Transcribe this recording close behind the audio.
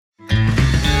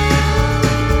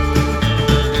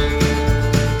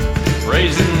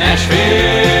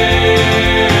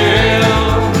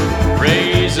Nashville,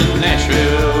 raising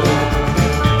Nashville,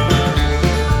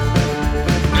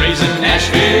 raising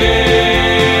Nashville,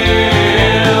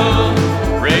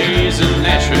 raising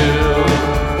Nashville.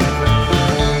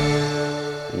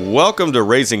 Welcome to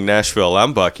Raising Nashville.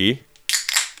 I'm Bucky.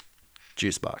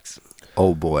 Juicebox.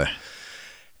 Oh boy.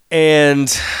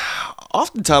 And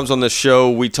oftentimes on this show,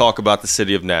 we talk about the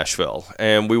city of Nashville,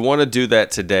 and we want to do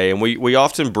that today. And we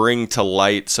often bring to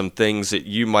light some things that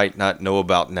you might not know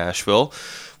about Nashville.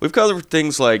 We've covered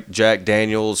things like Jack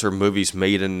Daniels or movies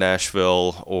made in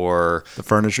Nashville or The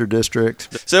Furniture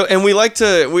District. so, and we like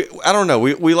to,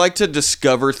 we like to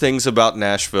discover things about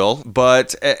Nashville,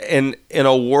 but in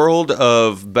a world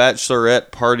of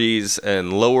bachelorette parties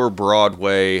and Lower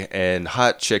Broadway and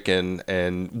hot chicken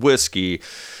and whiskey,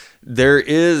 there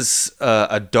is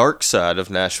a dark side of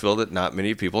Nashville that not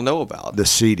many people know about. The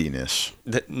seediness.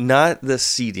 Not the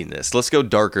seediness. Let's go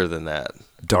darker than that.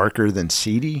 Darker than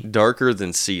seedy? Darker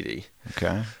than seedy.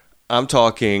 Okay. I'm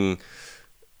talking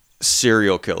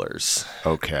serial killers,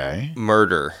 Okay.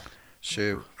 murder,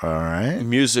 Shoot. All right.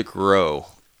 Music Row.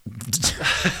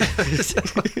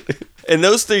 And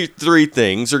those three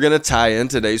things are going to tie in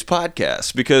today's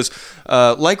podcast because,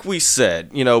 like we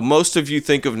said, most of you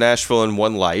think of Nashville in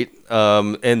one light,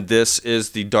 and this is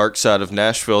the dark side of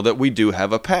Nashville that we do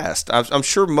have a past. I'm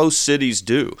sure most cities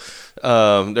do.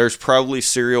 There's probably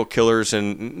serial killers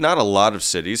in not a lot of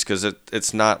cities because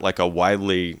it's not like a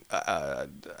widely,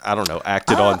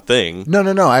 acted on thing.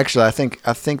 No. Actually, I think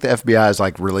the FBI is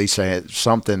like releasing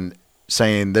something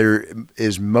saying there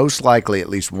is most likely at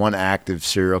least one active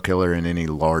serial killer in any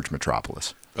large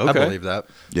metropolis. Okay. I believe that.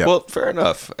 Yep. Well, fair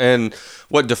enough. And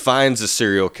what defines a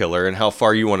serial killer and how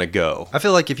far you want to go? I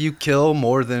feel like if you kill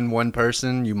more than one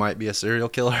person, you might be a serial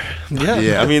killer.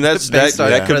 Yeah. I mean, that Based on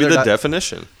could be whether or the not-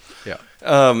 definition.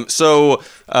 Yeah. So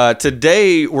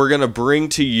today we're going to bring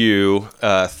to you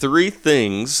three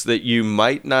things that you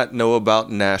might not know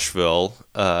about Nashville,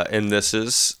 and this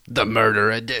is The Murder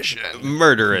Edition.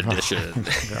 Murder Edition.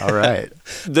 All right.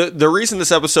 The reason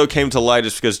this episode came to light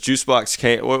is because Juicebox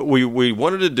came. We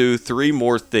wanted to do three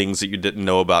more things that you didn't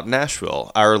know about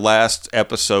Nashville. Our last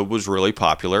episode was really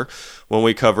popular when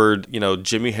we covered,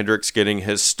 Jimi Hendrix getting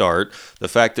his start, the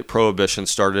fact that Prohibition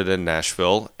started in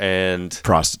Nashville, and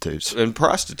Prostitutes.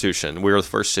 prostitution. We were the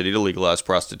first city to legalize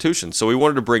prostitution. So we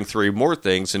wanted to bring three more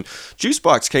things. And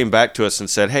Juicebox came back to us and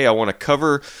said, hey, I want to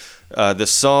cover the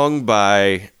song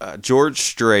by George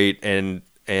Strait and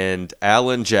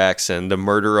Alan Jackson, The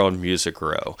Murder on Music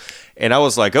Row. And I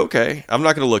was like, okay, I'm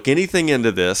not going to look anything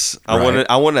into this. I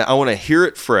want to hear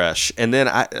it fresh. And then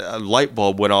a light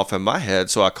bulb went off in my head,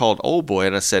 so I called Old Boy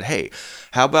and I said, hey,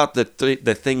 how about the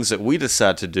things that we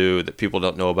decide to do that people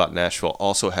don't know about Nashville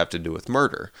also have to do with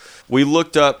murder? We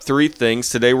looked up three things.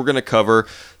 Today we're going to cover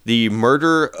the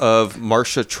murder of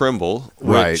Marsha Trimble,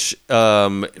 which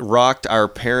rocked our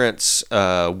parents'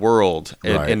 world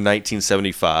in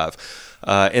 1975.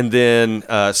 And then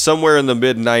somewhere in the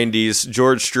mid-'90s,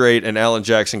 George Strait and Alan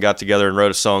Jackson got together and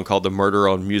wrote a song called The Murder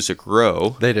on Music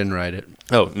Row. They didn't write it.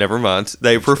 Oh, never mind.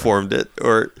 They performed it.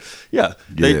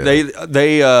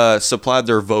 They supplied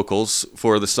their vocals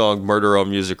for the song Murder on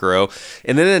Music Row.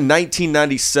 And then in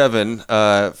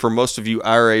 1997, for most of you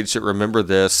our age that remember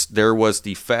this, there was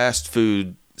the fast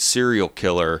food serial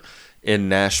killer in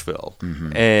Nashville.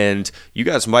 Mm-hmm. And you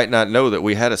guys might not know that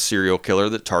we had a serial killer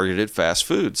that targeted fast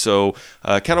food. So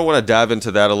I kind of want to dive into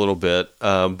that a little bit.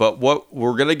 But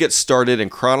we're going to get started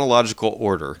in chronological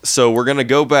order. So we're going to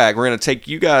go back. We're going to take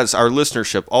you guys, our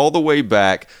listenership, all the way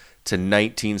back to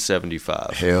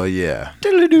 1975. Hell yeah.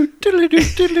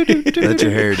 Let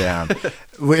your hair down.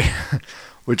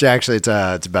 Which actually, it's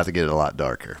about to get a lot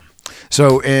darker.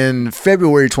 So in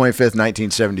February 25th,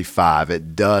 1975,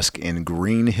 at dusk in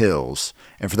Green Hills,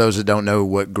 and for those that don't know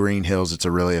what Green Hills, it's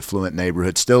a really affluent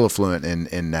neighborhood, still affluent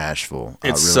in Nashville.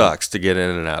 It sucks to get in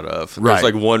and out of. There's Right.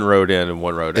 like one road in and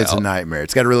one road out. It's a nightmare.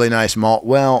 It's got a really nice mall.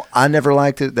 Well, I never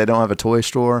liked it. They don't have a toy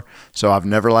store, so I've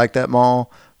never liked that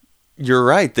mall. You're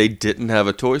right. They didn't have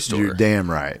a toy store. You're damn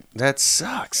right. That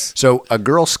sucks. So a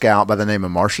Girl Scout by the name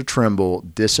of Marsha Trimble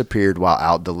disappeared while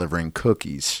out delivering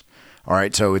cookies. All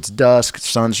right, so it's dusk,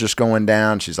 sun's just going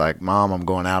down. She's like, Mom, I'm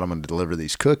going out. I'm going to deliver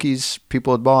these cookies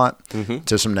people had bought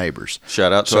to some neighbors.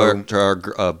 Shout out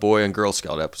to our Boy and Girl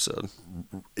Scout episode.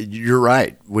 You're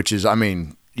right, which is, I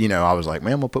mean, I was like,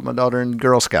 man, we'll put my daughter in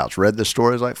Girl Scouts. Read the story,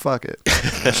 I was like, fuck it.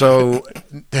 So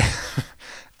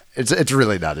it's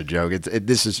really not a joke.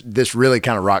 This really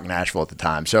kind of rocked Nashville at the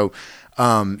time. So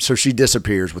she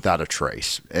disappears without a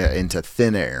trace into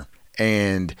thin air.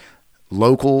 And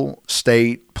local,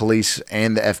 state, police,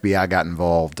 and the FBI got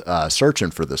involved searching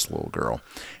for this little girl.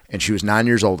 And she was 9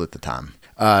 years old at the time.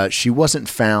 She wasn't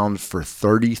found for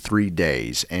 33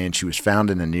 days, and she was found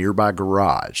in a nearby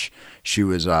garage. She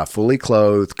was fully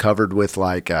clothed, covered with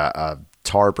like a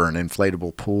tarp or an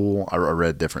inflatable pool. I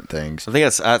read different things. I think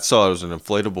I saw it was an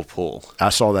inflatable pool. I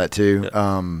saw that too.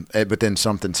 But then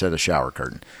something said a shower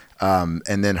curtain. And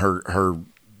then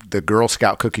the Girl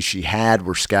Scout cookies she had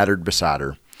were scattered beside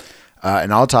her.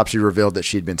 An autopsy revealed that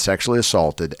she had been sexually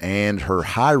assaulted and her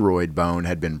hyoid bone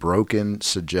had been broken,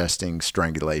 suggesting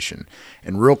strangulation.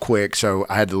 And real quick, so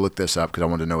I had to look this up because I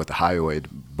wanted to know what the hyoid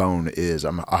bone is.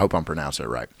 I hope I'm pronouncing it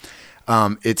right.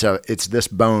 It's this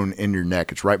bone in your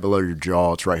neck. It's right below your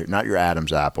jaw. It's right here, not your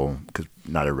Adam's apple, because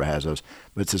not everybody has those,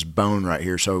 but it's this bone right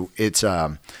here. So it's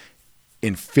in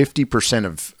 50%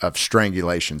 of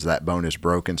strangulations, that bone is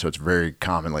broken. So it's very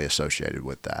commonly associated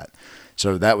with that.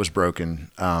 So that was broken.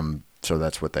 So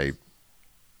that's what they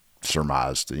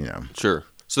surmised, Sure.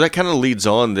 So that kind of leads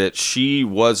on that she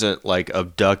wasn't like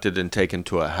abducted and taken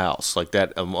to a house. Like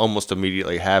that almost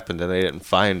immediately happened and they didn't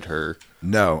find her.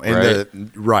 No.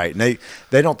 And right. And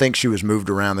they don't think she was moved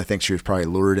around. They think she was probably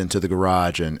lured into the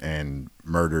garage and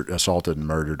murdered, assaulted and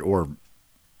murdered, or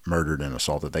murdered and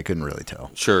assaulted. They couldn't really tell.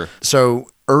 Sure. So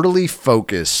early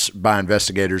focus by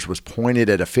investigators was pointed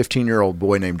at a 15-year-old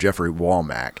boy named Jeffrey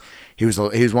Walmack. He was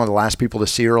one of the last people to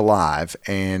see her alive,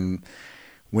 and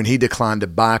when he declined to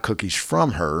buy cookies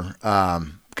from her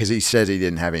because he says he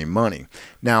didn't have any money.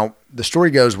 Now, the story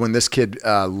goes when this kid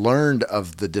learned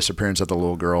of the disappearance of the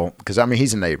little girl, because,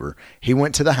 he's a neighbor, he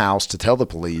went to the house to tell the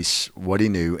police what he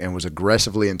knew and was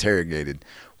aggressively interrogated.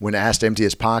 When asked to empty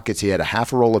his pockets, he had a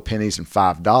half a roll of pennies and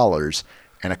 $5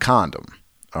 and a condom.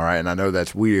 All right, and I know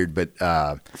that's weird, but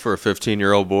for a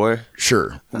 15-year-old boy,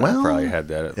 sure. I probably had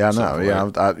that. Yeah, I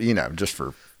know. Yeah, just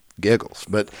for giggles.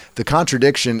 But the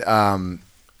contradiction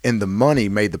in the money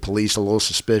made the police a little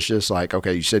suspicious. Like,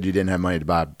 okay, you said you didn't have money to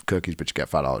buy cookies, but you got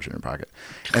 $5 in your pocket,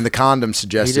 and the condom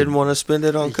suggested he didn't want to spend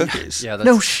it on cookies. Yeah,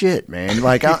 no shit, man.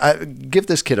 Like, I give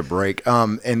this kid a break.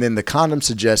 And then the condom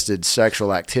suggested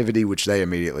sexual activity, which they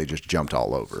immediately just jumped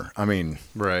all over.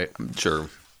 right. Sure.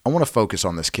 I want to focus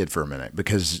on this kid for a minute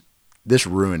because this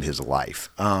ruined his life.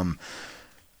 And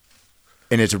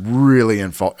it's really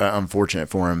unfortunate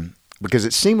for him because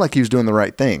it seemed like he was doing the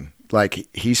right thing. Like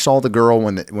he saw the girl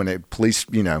when the police,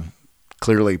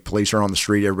 clearly police are on the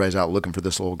street. Everybody's out looking for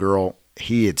this little girl.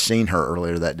 He had seen her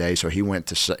earlier that day. So he went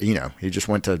to, he just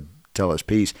went to tell his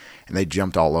piece and they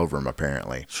jumped all over him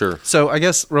apparently. Sure. So I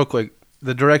guess real quick,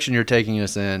 the direction you're taking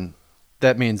us in,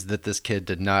 that means that this kid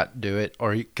did not do it,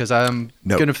 or because I'm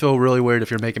going to feel really weird if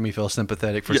you're making me feel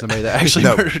sympathetic for somebody that actually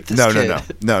murdered this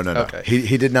kid. No. Okay.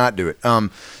 He did not do it.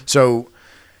 So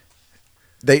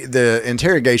the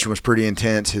interrogation was pretty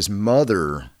intense. His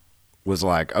mother was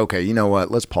like, okay, you know what?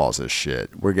 Let's pause this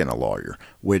shit. We're getting a lawyer,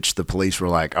 which the police were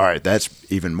like, all right,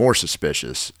 that's even more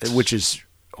suspicious, which is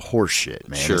horse shit,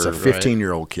 man. Sure, it's a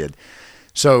 15-year-old kid.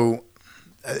 So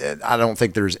I don't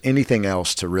think there's anything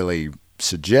else to really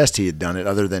suggest he had done it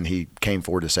other than he came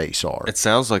forward to say he saw her. It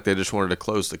sounds like they just wanted to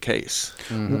close the case.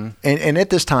 Mm-hmm. And at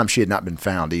this time, she had not been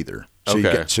found either. So,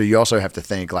 okay. So you also have to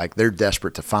think, like, they're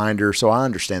desperate to find her. So I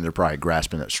understand they're probably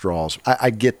grasping at straws.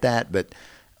 I get that, but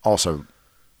also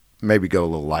maybe go a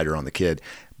little lighter on the kid.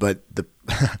 But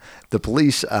the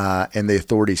police and the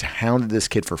authorities hounded this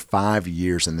kid for 5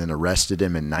 years and then arrested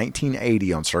him in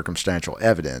 1980 on circumstantial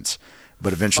evidence.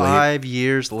 But eventually, 5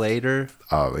 years later?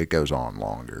 Oh, it goes on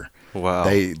longer. Wow.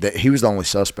 He was the only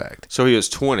suspect. So he was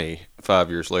 20 5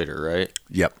 years later, right?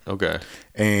 Yep. Okay.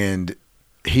 And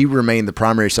he remained the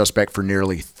primary suspect for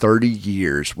nearly 30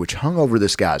 years, which hung over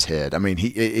this guy's head.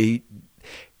 He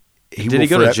did he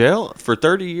go to jail for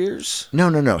 30 years?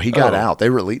 No. He got out. They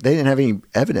didn't have any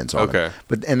evidence on him.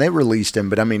 And they released him.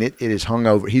 But it is hung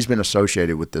over. He's been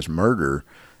associated with this murder,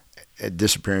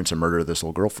 disappearance and murder of this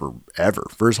little girl forever,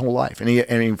 for his whole life. And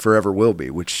he forever will be,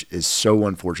 which is so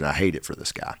unfortunate. I hate it for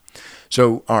this guy.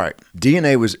 So, all right.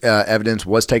 DNA evidence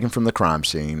was taken from the crime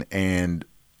scene and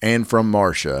from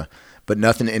Marcia, but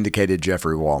nothing indicated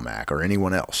Jeffrey Walmack or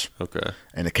anyone else. Okay.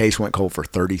 And the case went cold for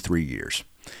 33 years.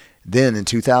 Then in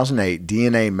 2008,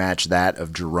 DNA matched that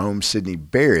of Jerome Sidney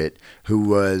Barrett,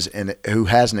 who has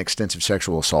an extensive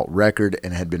sexual assault record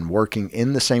and had been working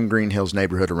in the same Green Hills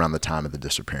neighborhood around the time of the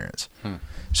disappearance.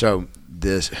 So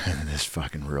this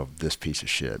piece of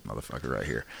shit motherfucker right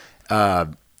here. I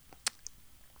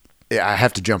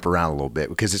have to jump around a little bit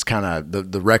because it's kind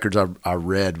of the records I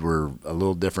read were a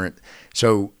little different.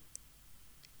 So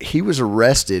he was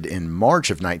arrested in March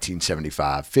of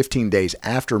 1975, 15 days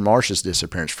after Marcia's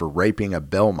disappearance, for raping a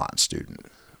Belmont student.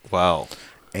 Wow.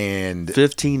 And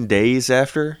 15 days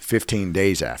after? 15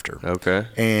 days after. Okay.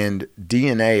 And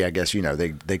DNA, I guess,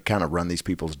 they kind of run these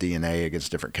people's DNA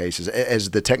against different cases.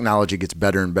 As the technology gets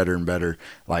better and better and better,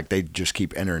 like they just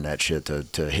keep entering that shit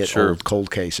to hit old cold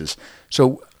cases.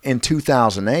 So in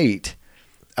 2008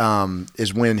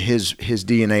 is when his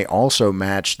DNA also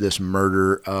matched this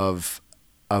murder of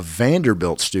a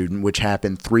Vanderbilt student, which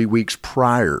happened 3 weeks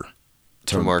prior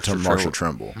to Marshall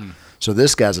Trimble. So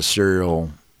this guy's a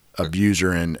serial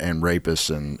abuser and rapist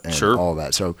and all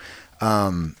that. So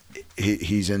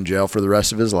he's in jail for the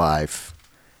rest of his life.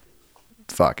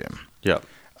 Fuck him. Yeah.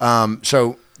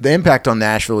 So the impact on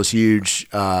Nashville is huge.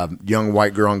 Young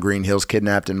white girl in Green Hills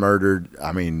kidnapped and murdered.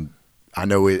 I mean, I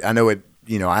know it.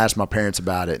 I asked my parents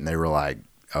about it, and they were like,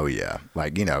 "Oh yeah,"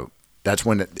 like that's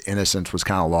when innocence was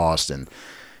kind of lost, and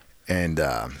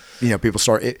people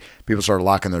started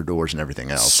locking their doors and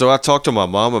everything else. So I talked to my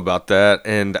mom about that,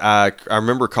 and I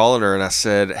remember calling her and I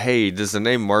said, "Hey, does the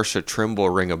name Marsha Trimble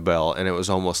ring a bell?" And it was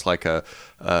almost like a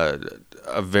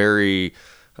very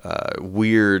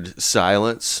weird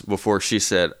silence before she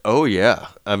said, "Oh yeah."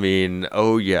 I mean,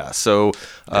 oh yeah. So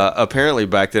apparently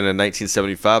back then in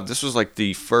 1975, this was like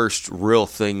the first real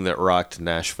thing that rocked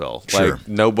Nashville. Sure. Like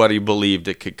nobody believed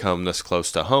it could come this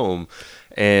close to home.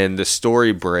 And the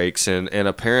story breaks, and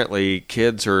apparently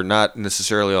kids are not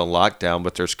necessarily on lockdown,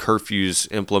 but there's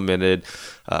curfews implemented.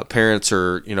 Parents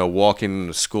are, walking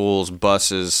to schools.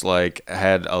 Buses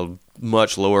had a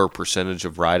much lower percentage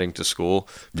of riding to school.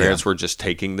 Parents were just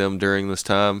taking them during this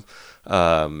time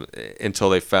until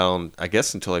they found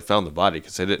the body,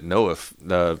 because they didn't know if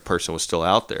the person was still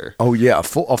out there. Oh yeah,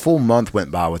 a full month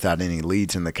went by without any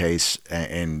leads in the case,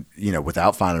 and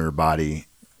without finding her body,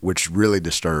 which really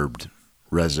disturbed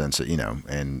residents,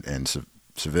 and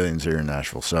civilians here in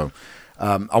Nashville. So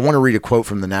I want to read a quote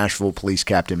from the Nashville Police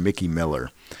Captain Mickey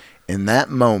Miller. In that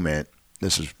moment,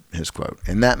 this is his quote,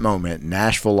 "In that moment,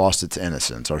 Nashville lost its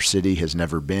innocence. Our city has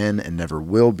never been and never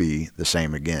will be the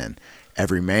same again.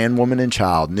 Every man, woman, and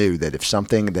child knew that if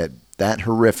something that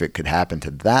horrific could happen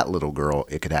to that little girl,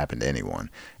 it could happen to anyone."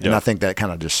 And I think that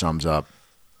kind of just sums up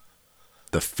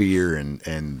the fear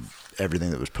and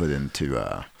everything that was put into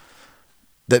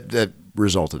that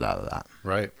resulted out of that.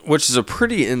 Right. Which is a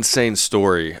pretty insane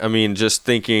story. I mean, just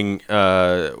thinking,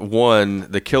 one,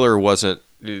 the killer wasn't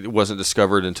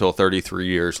discovered until 33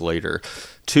 years later.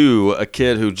 Two, a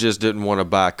kid who just didn't want to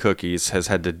buy cookies has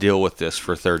had to deal with this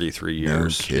for 33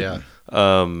 years. No kidding.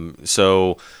 Yeah.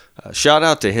 So shout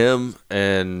out to him.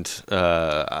 And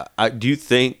do you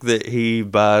think that he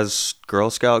buys Girl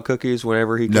Scout cookies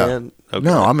whenever he can? Okay.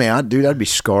 No, I mean, I'd be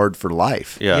scarred for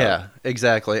life. Yeah,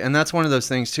 exactly. And that's one of those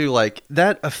things too, like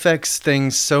that affects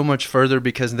things so much further,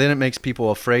 because then it makes people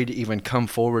afraid to even come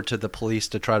forward to the police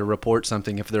to try to report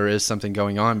something if there is something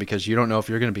going on, because you don't know if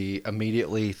you're going to be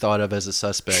immediately thought of as a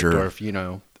suspect, or if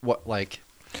what, like.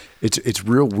 It's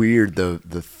real weird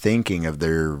the thinking of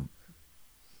the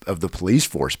police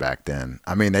force back then.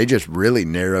 I mean, they just really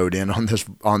narrowed in on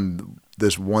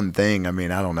this one thing. I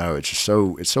mean, I don't know. It's just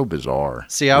so bizarre.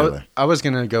 See, really. I was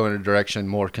going to go in a direction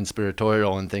more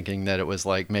conspiratorial and thinking that it was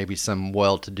like maybe some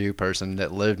well-to-do person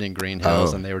that lived in Green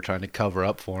Hills and they were trying to cover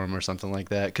up for him or something like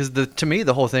that. Because to me,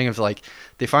 the whole thing of like,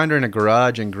 they find her in a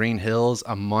garage in Green Hills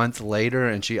a month later,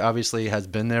 and she obviously has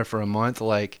been there for a month.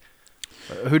 Like,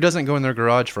 who doesn't go in their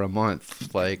garage for a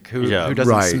month? Like, who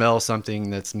doesn't smell something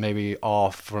that's maybe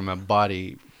off from a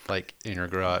body, like in your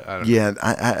garage? I don't know.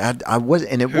 Yeah, I was,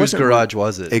 and it Whose wasn't garage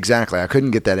was it? Exactly. I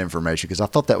couldn't get that information because I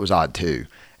thought that was odd too,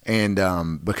 and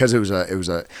because it was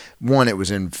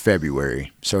in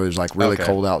February, so it was like really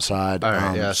cold outside. All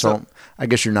right, so I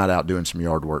guess you're not out doing some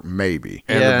yard work, maybe.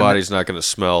 And the body's not going to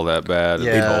smell that bad.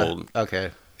 Yeah. Cold.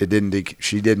 Okay. It didn't.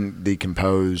 She didn't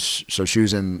decompose, so she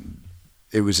was in.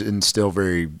 It was in still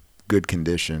very good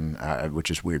condition, which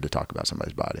is weird to talk about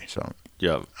somebody's body. So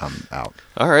yeah, I'm out.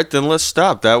 All right, then let's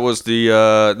stop. That was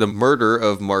the murder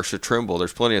of Marsha Trimble.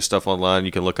 There's plenty of stuff online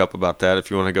you can look up about that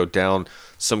if you want to go down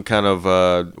some kind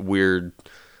of weird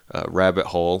rabbit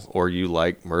hole, or you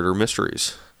like murder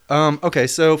mysteries. Okay,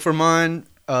 so for mine,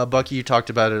 Bucky, you talked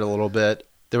about it a little bit.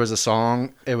 There was a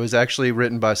song. It was actually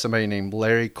written by somebody named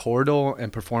Larry Cordell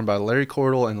and performed by Larry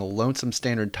Cordell and the Lonesome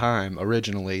Standard Time.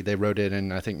 Originally, they wrote it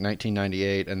in, I think,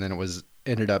 1998, and then it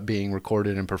ended up being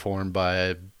recorded and performed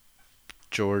by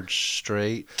George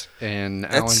Strait and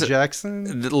Alan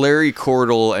Jackson. Larry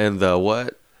Cordell and the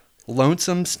what?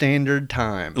 Lonesome Standard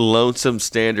Time. Lonesome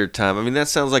Standard Time. I mean, that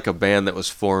sounds like a band that was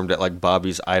formed at like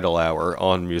Bobby's Idle Hour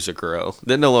on Music Row.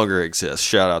 That no longer exists.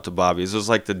 Shout out to Bobby's. It was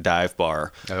like the dive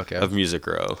bar of Music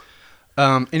Row.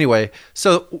 Anyway,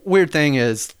 so weird thing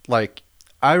is, like,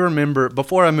 I remember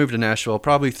before I moved to Nashville,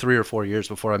 probably 3 or 4 years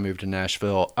before I moved to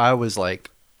Nashville, I was like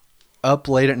up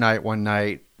late at night one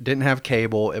night, didn't have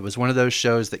cable. It was one of those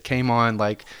shows that came on,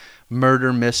 like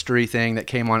murder mystery thing that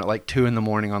came on at like 2 a.m.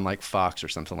 on like Fox or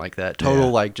something like that. Total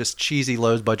like just cheesy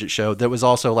low budget show that was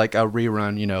also like a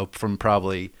rerun, you know, from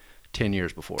probably 10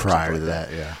 years before. Prior to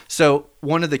that, yeah. So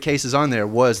one of the cases on there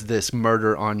was this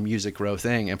murder on Music Row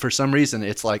thing. And for some reason,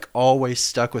 it's like always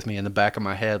stuck with me in the back of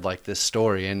my head, like this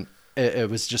story. And it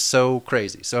was just so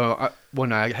crazy. So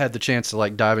when I had the chance to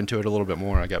like dive into it a little bit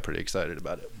more, I got pretty excited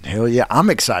about it. Hell yeah, I'm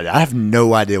excited. I have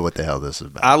no idea what the hell this is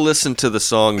about. I listened to the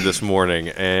song this morning,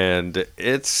 and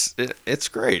it's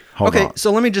great. Hold Okay, on.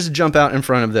 so let me just jump out in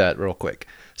front of that real quick.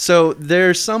 So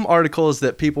there's some articles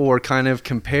that people were kind of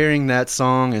comparing that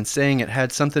song and saying it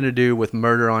had something to do with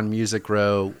Murder on Music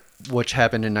Row, which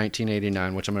happened in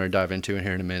 1989, which I'm going to dive into in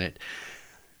here in a minute.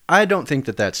 I don't think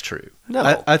that that's true.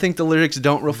 No. I think the lyrics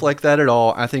don't reflect that at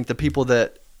all. I think the people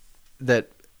that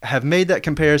have made that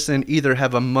comparison either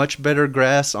have a much better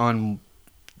grasp on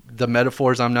the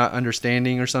metaphors I'm not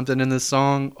understanding or something in this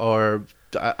song, or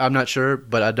I'm not sure,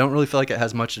 but I don't really feel like it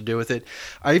has much to do with it.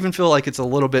 I even feel like it's a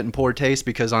little bit in poor taste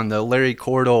because on the Larry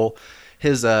Cordell,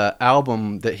 his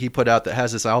album that he put out that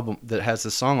has this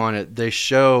song on it, they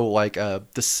show like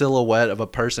the silhouette of a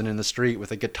person in the street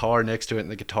with a guitar next to it, and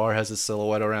the guitar has a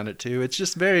silhouette around it too. It's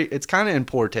just it's kind of in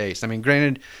poor taste. I mean,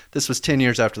 granted, this was 10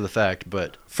 years after the fact,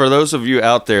 but For those of you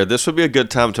out there, this would be a good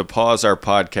time to pause our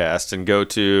podcast and go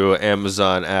to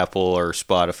Amazon, Apple, or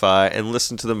Spotify and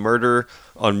listen to the Murder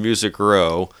on Music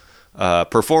Row,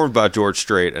 performed by George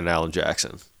Strait and Alan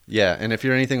Jackson. yeah. And if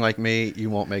you're anything like me, you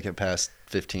won't make it past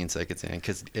 15 seconds in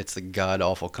because it's a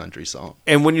god-awful country song.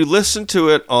 And when you listen to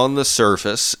it on the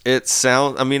surface,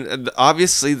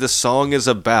 obviously the song is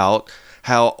about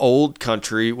how old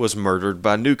country was murdered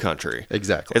by new country.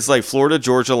 Exactly. It's like Florida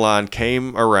Georgia Line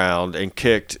came around and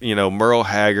kicked, Merle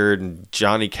Haggard and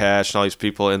Johnny Cash and all these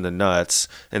people in the nuts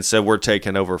and said, we're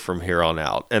taking over from here on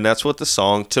out. And that's what the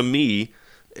song, to me,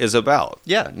 is about.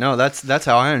 Yeah, no, that's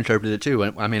how I interpreted it too.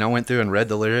 I mean, I went through and read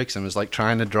the lyrics and was like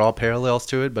trying to draw parallels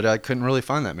to it, but I couldn't really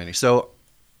find that many. So,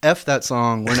 F that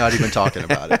song, we're not even talking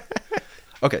about it.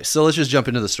 Okay, so let's just jump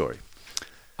into the story.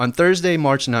 On Thursday,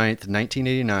 March 9th,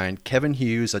 1989, Kevin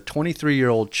Hughes, a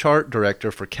 23-year-old chart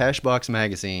director for Cashbox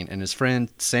Magazine, and his friend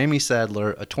Sammy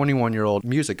Sadler, a 21-year-old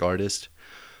music artist,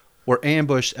 were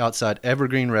ambushed outside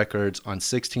Evergreen Records on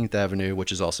 16th Avenue,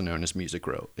 which is also known as Music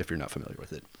Row, if you're not familiar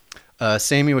with it.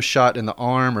 Sammy was shot in the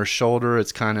arm or shoulder.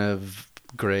 It's kind of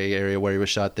gray area where he was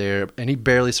shot there, and he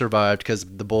barely survived because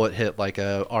the bullet hit like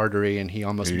a artery and he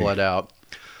almost bled out.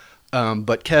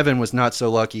 But Kevin was not so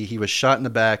lucky. He was shot in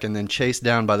the back and then chased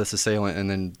down by this assailant and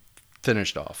then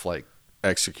finished off like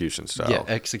Execution style. Yeah,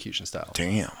 execution style.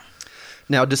 Damn.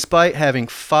 Now, despite having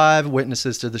 5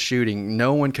 witnesses to the shooting,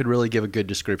 no one could really give a good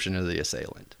description of the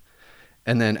assailant.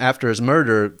 And then after his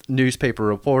murder,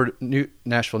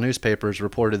 Nashville newspapers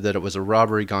reported that it was a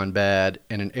robbery gone bad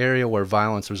in an area where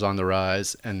violence was on the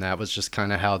rise, and that was just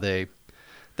kind of how they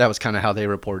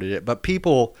reported it. But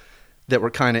people that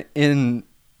were kind of in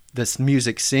this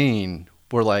music scene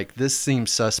were like, this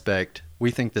seems suspect. We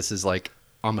think this is like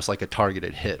almost like a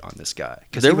targeted hit on this guy.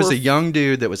 Because he was a young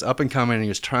dude that was up and coming, and he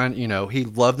was trying, he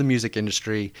loved the music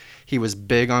industry. He was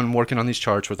big on working on these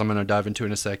charts, which I'm going to dive into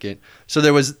in a second. So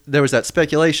there was that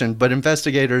speculation, but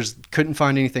investigators couldn't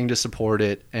find anything to support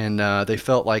it, and they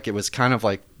felt like it was kind of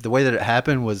like the way that it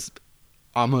happened was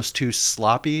almost too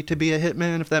sloppy to be a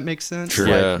hitman, if that makes sense. Sure.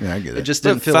 Like, Yeah, I get it it. just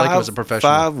didn't feel like it was a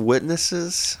professional. 5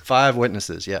 witnesses? 5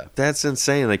 witnesses, yeah. That's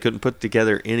insane. They couldn't put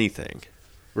together anything.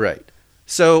 Right.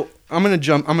 So I'm going to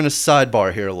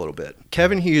sidebar here a little bit.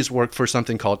 Kevin Hughes worked for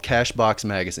something called Cashbox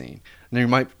Magazine.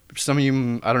 Now some of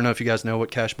you, I don't know if you guys know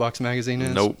what Cashbox Magazine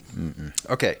is. Nope.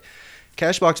 Okay.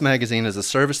 Cashbox Magazine is a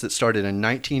service that started in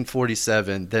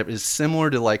 1947 that is similar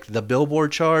to like the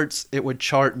Billboard charts. It would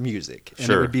chart music, and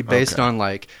it would be based on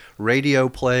like radio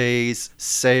plays,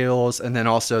 sales, and then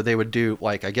also they would do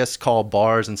like, I guess, call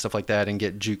bars and stuff like that and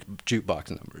get jukebox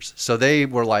numbers. So they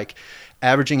were like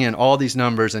averaging in all these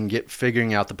numbers and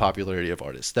figuring out the popularity of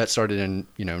artists. That started in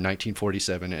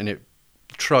 1947, and it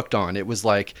trucked on. It was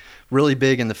like really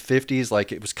big in the 50s,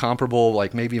 like it was comparable,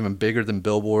 like maybe even bigger than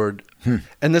Billboard.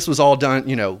 And this was all done,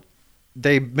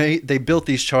 they built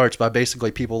these charts by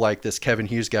basically people like this Kevin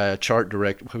Hughes guy,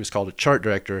 who was called a chart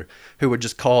director, who would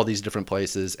just call these different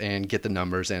places and get the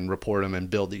numbers and report them and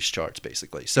build these charts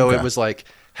basically. So It was like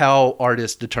how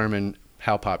artists determine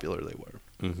how popular they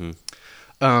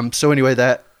were. So anyway,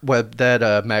 that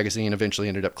magazine eventually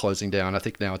ended up closing down. I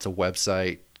think now it's a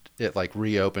website. it like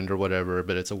reopened or whatever,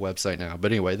 but it's a website now.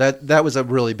 But anyway, that was a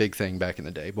really big thing back in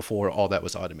the day before all that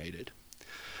was automated.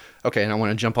 Okay, and I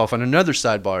want to jump off on another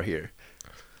sidebar here.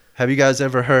 Have you guys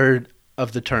ever heard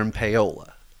of the term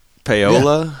payola?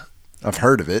 Payola? I've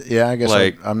heard of it. Yeah, I guess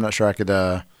Like- I'm not sure I could.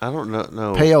 I don't know.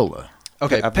 No. Payola.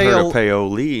 Okay, I've heard of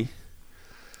paoli.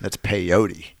 That's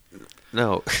peyote.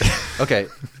 No. Okay,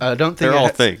 I don't think They're all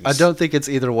things. I don't think it's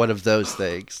either one of those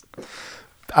things.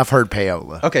 I've heard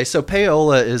payola. Okay, so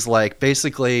payola is like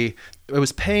basically it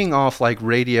was paying off like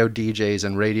radio DJs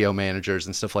and radio managers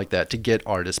and stuff like that to get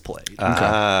artists played.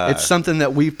 Ah. It's something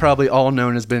that we've probably all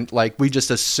known has been like we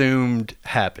just assumed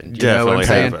happened. You know what I'm Definitely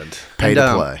saying? happened. Pay And,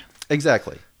 to play.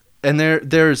 Exactly. And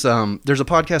there's a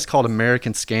podcast called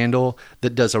American Scandal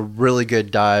that does a really good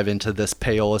dive into this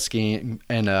payola scheme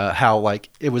and how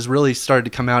like it was really started to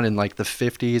come out in like the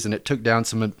 50s and it took down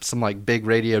some like big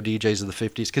radio DJs of the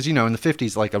 50s because you know in the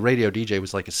 50s like a radio DJ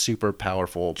was like a super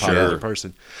powerful popular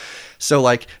person. So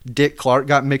like Dick Clark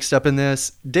got mixed up in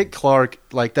this. Dick Clark,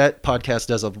 like that podcast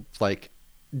does a like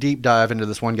deep dive into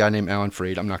this one guy named Alan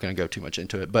Freed. I'm not going to go too much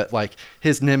into it, but like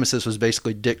his nemesis was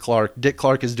basically Dick Clark. Dick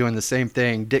Clark is doing the same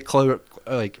thing. Dick Clark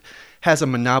like has a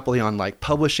monopoly on like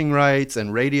publishing rights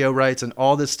and radio rights and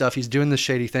all this stuff. He's doing this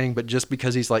shady thing, but just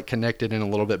because he's like connected and a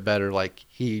little bit better, like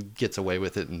he gets away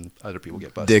with it and other people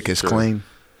get busted. Dick is clean.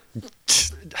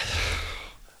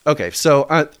 Okay, so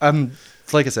I'm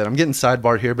like I said, I'm getting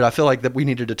sidebarred here, but I feel like that we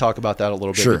needed to talk about that a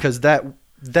little bit Sure. because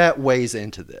that weighs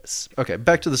into this. Okay,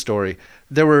 back to the story.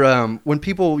 There were when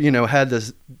people had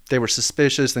this, they were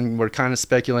suspicious and were kind of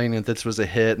speculating that this was a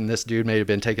hit and this dude may have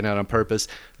been taken out on purpose.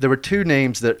 There were two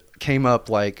names that came up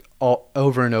like all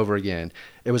over and over again.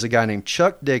 It was a guy named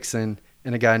Chuck Dixon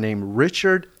and a guy named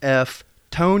Richard F.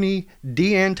 Tony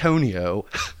D'Antonio,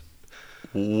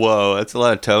 Whoa, that's a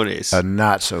lot of Tonys. A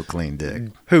not so clean dick.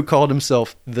 who called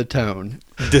himself the Tone.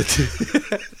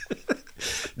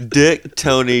 Dick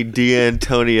Tony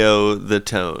D'Antonio the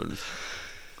Tone.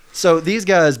 So these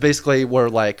guys basically were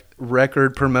like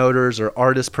record promoters or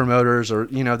artist promoters, or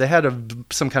they had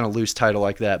some kind of loose title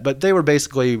like that. But they were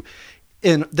basically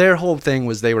their whole thing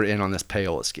was they were in on this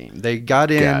payola scheme. They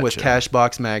got in with Gotcha.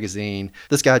 Cashbox magazine.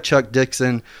 This guy Chuck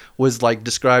Dixon was like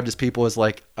described as people as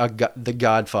like the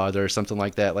Godfather or something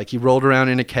like that. Like he rolled around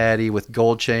in a caddy with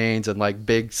gold chains and like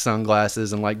big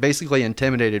sunglasses and like basically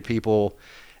intimidated people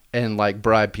and like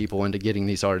bribe people into getting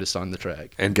these artists on the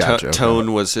track. And Gotcha.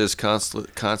 Tone was his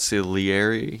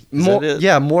consigliere. Is More, that it?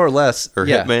 yeah, more or less. Or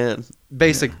yeah. hitman.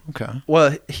 Basic. Okay.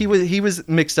 Well, he was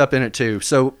mixed up in it too.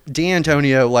 So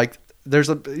D'Antonio, like, there's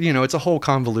a it's a whole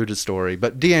convoluted story,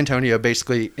 but D'Antonio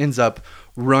basically ends up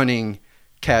running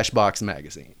Cashbox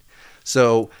magazine.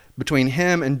 So between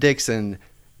him and Dixon,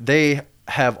 they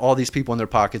have all these people in their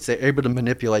pockets. They're able to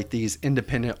manipulate these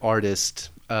independent artist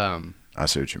I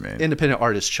see what you mean. independent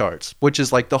artist charts, which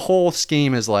is like the whole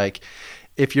scheme is like,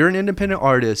 if you're an independent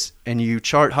artist and you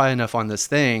chart high enough on this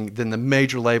thing, then the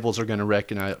major labels are going to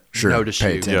recognize, Sure, notice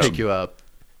pay you, attention. pick you up.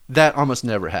 That almost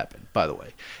never happened, by the way.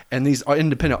 And these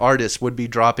independent artists would be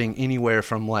dropping anywhere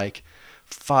from like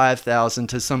 $5,000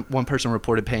 to one person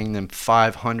reported paying them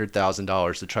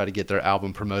 $500,000 to try to get their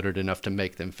album promoted enough to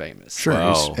make them famous. Sure.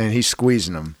 Wow. And he's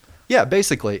squeezing them. Yeah,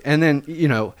 basically. And then,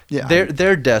 Yeah.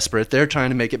 they're desperate. They're trying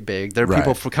to make it big. They're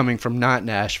people Right. coming from not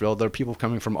Nashville. They're people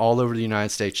coming from all over the United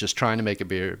States just trying to make a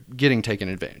beer, getting taken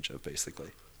advantage of, basically.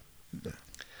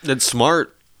 It's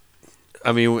smart.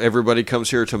 I mean, everybody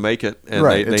comes here to make it, and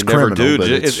Right, they it's never criminal, do. but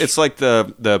It's like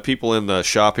the people in the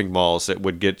shopping malls that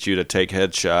would get you to take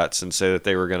headshots and say that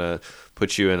they were going to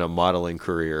put you in a modeling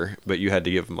career, but you had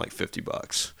to give them like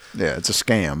 $50. Yeah, it's a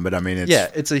scam, but I mean, it's Yeah,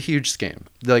 it's a huge scam.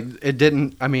 Like, it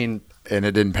didn't, I mean, and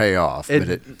it didn't pay off. but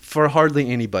it for hardly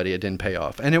anybody, it didn't pay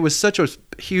off. And it was such a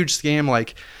huge scam,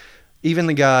 like, even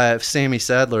the guy, Sammy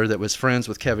Sadler, that was friends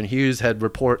with Kevin Hughes, had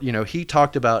he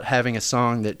talked about having a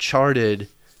song that charted.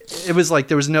 It was like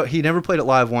he never played it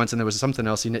live once, and there was something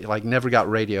else. He like never got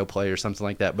radio play or something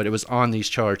like that, but it was on these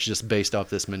charts just based off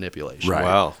this manipulation. Right.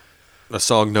 Wow. A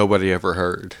song nobody ever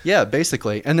heard. Yeah,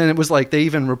 basically. And then it was like they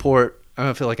even report,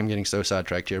 I feel like I'm getting so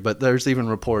sidetracked here, but there's even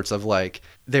reports of like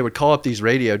they would call up these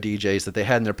radio DJs that they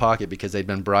had in their pocket because they'd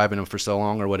been bribing them for so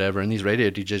long or whatever, and these radio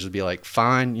DJs would be like,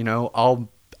 fine,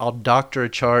 I'll doctor a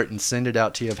chart and send it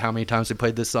out to you of how many times we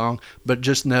played this song, but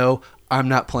just know I'm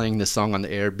not playing this song on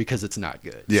the air because it's not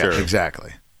good. yeah, Sure.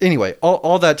 exactly. Anyway,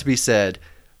 all that to be said,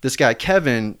 this guy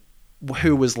Kevin,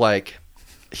 who was like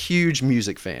huge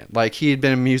music fan, like he had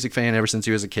been a music fan ever since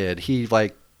he was a kid. He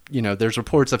like, there's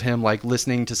reports of him like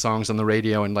listening to songs on the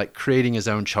radio and like creating his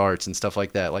own charts and stuff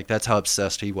like that. Like that's how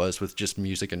obsessed he was with just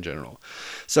music in general.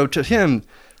 So to him,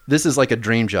 this is like a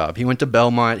dream job. He went to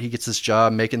Belmont. He gets this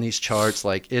job making these charts.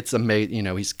 Like, it's amazing. You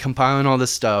know, he's compiling all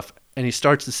this stuff, and he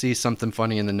starts to see something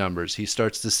funny in the numbers. He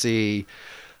starts to see,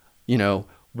 you know,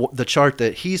 the chart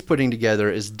that he's putting together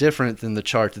is different than the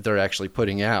chart that they're actually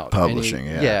putting out. Publishing,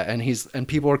 Yeah, and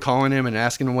people are calling him and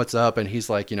asking him what's up, and he's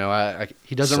like, you know,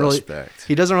 he doesn't Suspect.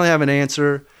 really have an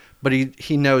answer, but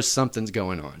he knows something's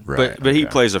going on. Right. But he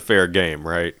okay. plays a fair game,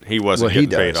 right? He wasn't Well, he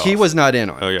getting paid does. off. He was not in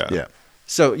on it. Oh yeah.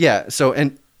 Yeah. So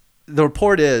and the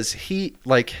report is he,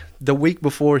 like, the week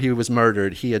before he was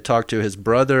murdered, he had talked to his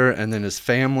brother and then his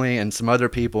family and some other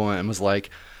people and was like,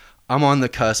 I'm on the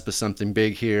cusp of something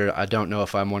big here. I don't know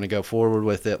if I want to go forward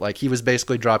with it. Like, he was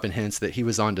basically dropping hints that he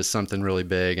was onto something really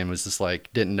big and was just like,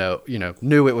 didn't know, you know,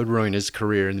 knew it would ruin his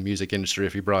career in the music industry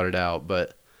if he brought it out,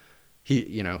 but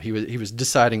he was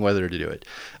deciding whether to do it.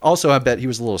 Also, I bet he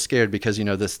was a little scared because, you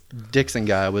know, this Dixon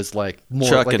guy was like more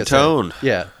Chuck like and I said, Tone.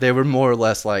 Yeah, they were more or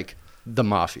less like the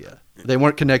mafia. They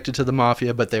weren't connected to the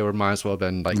mafia, but they might as well have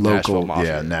been like Nashville Local,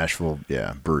 mafia. Nashville,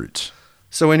 brutes.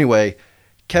 So anyway,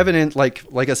 Kevin, like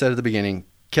I said at the beginning,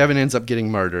 Kevin ends up getting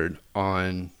murdered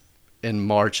in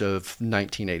March of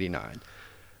 1989.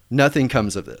 Nothing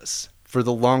comes of this. For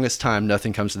the longest time,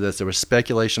 nothing comes of this. There was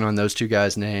speculation on those two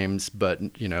guys' names, but,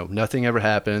 you know, nothing ever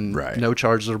happened. Right. No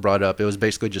charges were brought up. It was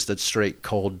basically just a straight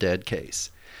cold dead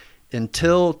case.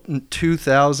 Until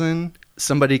 2000,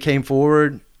 somebody came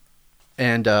forward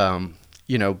and,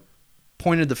 you know,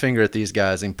 pointed the finger at these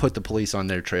guys and put the police on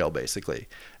their trail, basically.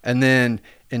 And then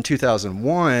in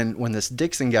 2001, when this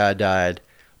Dixon guy died,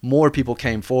 more people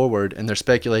came forward, and they're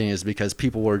speculating is because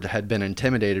people had been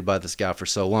intimidated by this guy for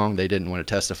so long they didn't want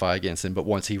to testify against him. But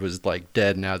once he was like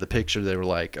dead and out of the picture, they were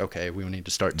like, okay, we need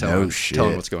to start telling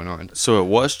what's going on. So it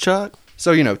was Chuck?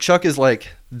 So, you know, Chuck is like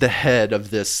the head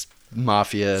of this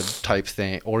mafia type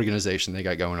thing organization they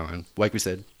got going on. Like we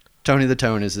said, Tony the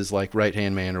Tone is his like right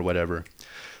hand man or whatever.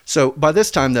 So by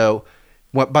this time, though,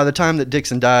 by the time that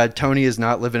Dixon died, Tony is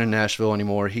not living in Nashville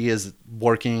anymore. He is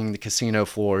working the casino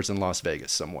floors in Las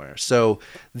Vegas somewhere. So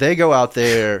they go out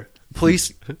there.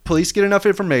 Police get enough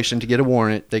information to get a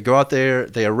warrant. They go out there.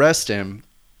 They arrest him,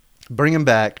 bring him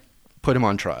back, put him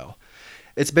on trial.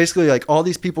 It's basically like all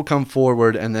these people come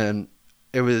forward, and then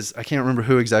it was, I can't remember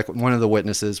who exactly, one of the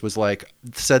witnesses was like,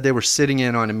 said they were sitting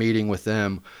in on a meeting with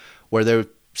them where they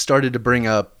started to bring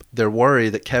up their worry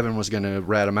that Kevin was going to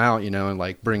rat him out, you know, and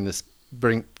like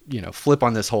flip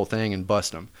on this whole thing and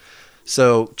bust him.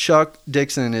 So Chuck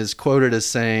Dixon is quoted as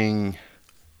saying,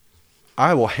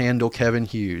 I will handle Kevin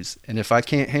Hughes, and if I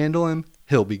can't handle him,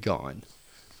 he'll be gone.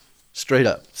 Straight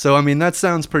up. So, I mean, that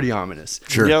sounds pretty ominous.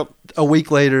 Sure. Yep. A week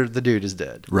later, the dude is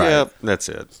dead. Right. Yep. That's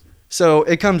it. So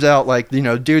it comes out like, you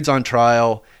know, dude's on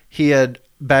trial. He had,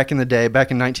 back in the day,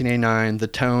 back in 1989, the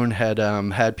Tone had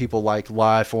had people like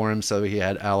lie for him, so he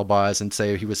had alibis and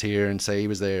say he was here and say he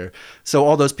was there. So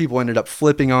all those people ended up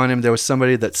flipping on him. There was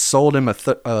somebody that sold him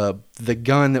the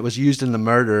gun that was used in the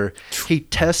murder. He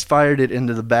test fired it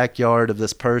into the backyard of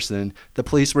this person. The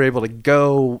police were able to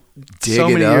go Dig so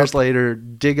it many up. years later,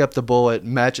 dig up the bullet,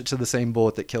 match it to the same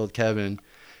bullet that killed Kevin,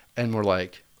 and we're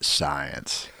like,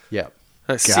 Science. yeah.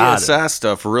 That Got CSI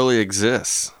stuff really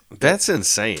exists. That's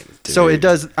insane. So it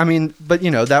does. I mean, but, you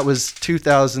know, that was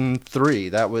 2003.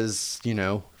 That was, you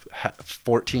know,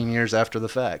 14 years after the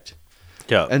fact.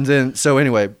 Yeah. And then, so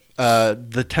anyway,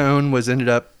 the Tone ended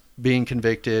up being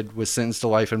convicted, was sentenced to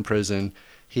life in prison.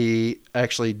 He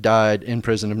actually died in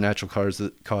prison of natural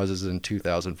causes in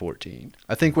 2014.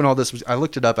 I think when all this was, I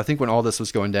looked it up. I think when all this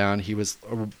was going down, he was,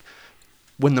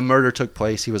 when the murder took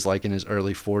place, he was like in his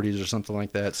early 40s or something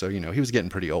like that. So, you know, he was getting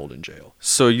pretty old in jail.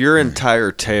 So your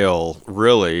entire tale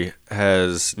really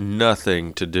has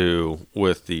nothing to do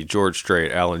with the George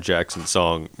Strait, Alan Jackson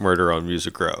song "Murder on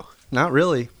Music Row." Not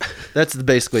really. That's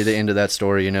basically the end of that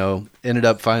story, you know. Ended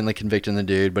up finally convicting the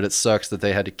dude, but it sucks that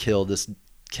they had to kill this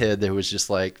kid that was just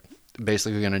like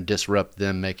basically going to disrupt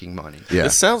them making money. Yeah.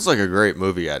 It sounds like a great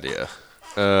movie idea.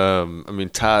 I mean,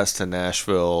 ties to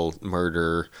Nashville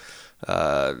murder.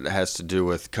 Has to do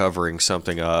with covering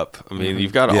something up. I mean,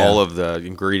 you've got Yeah. all of the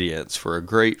ingredients for a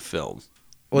great film.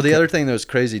 Well, the other thing that was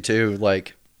crazy too,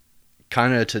 like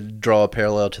kind of to draw a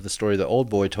parallel to the story that Old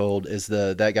Boy told, is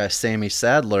that guy Sammy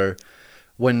Sadler,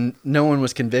 when no one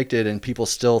was convicted and people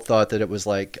still thought that it was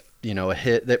like, you know, a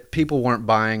hit, that people weren't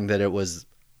buying that it was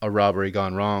a robbery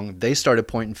gone wrong. They started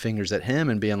pointing fingers at him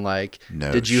and being like,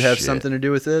 No did you have shit. something to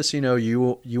do with this? You know,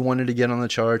 you wanted to get on the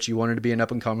charts. You wanted to be an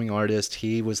up and coming artist.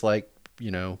 He was like, you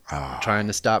know, trying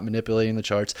to stop manipulating the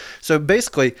charts. So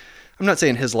basically, I'm not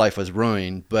saying his life was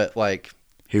ruined, but like,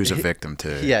 He was a victim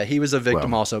too. yeah, he was a victim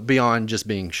Well, also, beyond just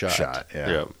being shot. Shot. Yeah.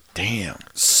 Yeah. Damn.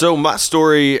 So my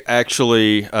story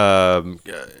actually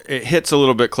it hits a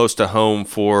little bit close to home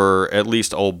for at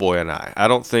least Old Boy and I. I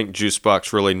don't think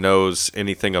Juicebox really knows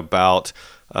anything about.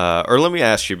 Or let me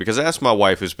ask you, because I asked my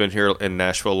wife, who's been here in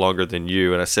Nashville longer than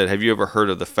you, and I said, "Have you ever heard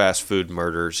of the fast food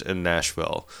murders in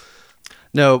Nashville?"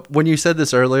 No, when you said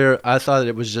this earlier, I thought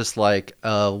it was just like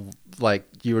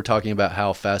you were talking about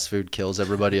how fast food kills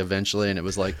everybody eventually, and it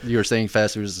was like you were saying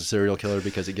fast food is a serial killer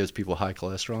because it gives people high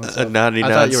cholesterol. And stuff. A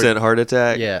 99-cent heart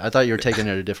attack? Yeah, I thought you were taking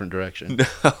it a different direction.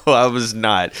 No, I was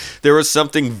not. There was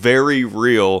something very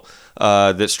real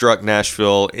that struck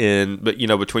Nashville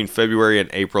between February and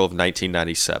April of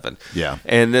 1997. Yeah.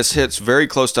 And this hits very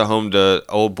close to home to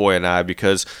Old Boy and I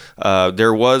because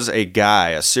there was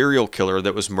a serial killer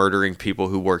that was murdering people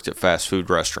who worked at fast food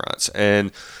restaurants.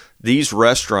 And these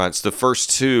restaurants, the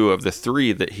first two of the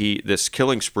three that this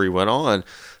killing spree went on,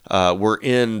 were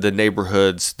in the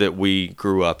neighborhoods that we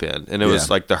grew up in. And it was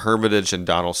like the Hermitage and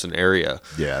Donaldson area.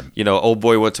 Yeah. Old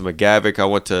Boy went to McGavick. I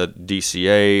went to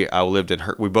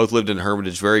DCA. We both lived in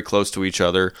Hermitage, very close to each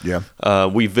other. Yeah.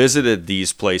 We visited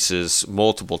these places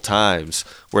multiple times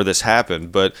where this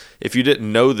happened. But if you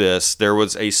didn't know this, there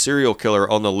was a serial killer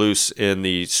on the loose in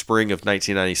the spring of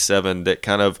 1997 that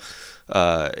kind of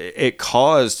it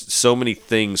caused so many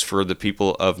things for the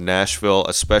people of Nashville,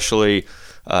 especially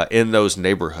in those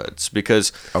neighborhoods,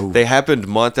 because they happened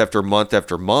month after month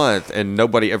after month, and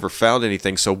nobody ever found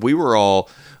anything. So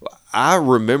I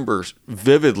remember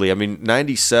vividly,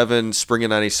 97, spring of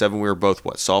 97, we were both,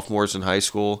 sophomores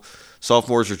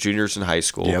or juniors in high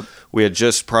school. Yep. We had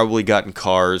just probably gotten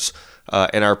cars.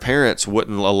 And our parents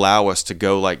wouldn't allow us to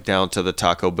go down to the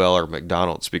Taco Bell or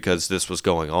McDonald's because this was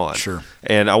going on. Sure.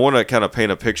 And I want to kind of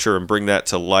paint a picture and bring that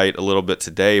to light a little bit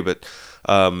today. But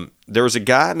there was a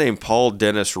guy named Paul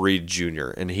Dennis Reed Jr.,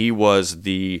 and he was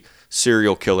the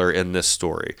serial killer in this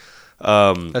story.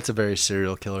 That's a very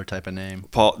serial killer type of name.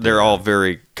 They're all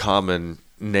very common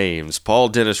names. Paul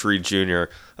Dennis Reed Jr.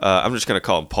 I'm just going to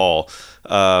call him Paul.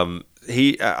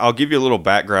 I'll give you a little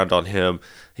background on him.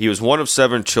 He was one of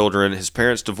 7 children. His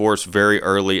parents divorced very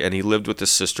early, and he lived with his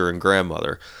sister and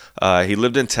grandmother. He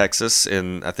lived in Texas,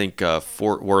 in, I think,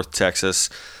 Fort Worth, Texas.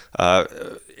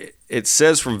 It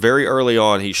says from very early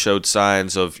on he showed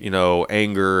signs of,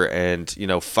 anger and,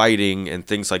 fighting and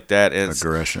things like that. And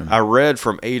aggression. I read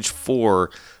from age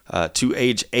 4 to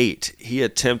age 8, he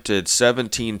attempted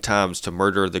 17 times to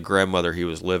murder the grandmother he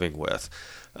was living with.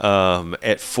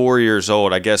 At 4 years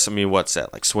old, I guess, what's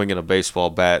that? Like swinging a baseball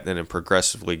bat, then it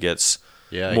progressively gets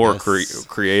more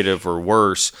creative or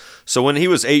worse. So when he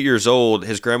was 8 years old,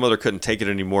 his grandmother couldn't take it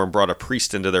anymore and brought a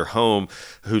priest into their home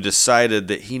who decided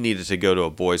that he needed to go to a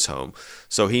boys' home.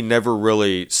 So he never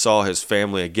really saw his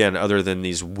family again other than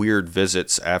these weird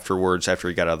visits afterwards after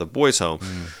he got out of the boys' home.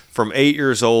 From 8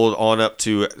 years old on up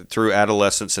to through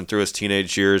adolescence and through his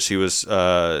teenage years, he was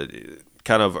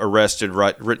kind of arrested,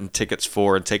 written tickets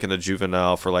for, and taken to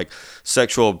juvenile for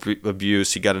sexual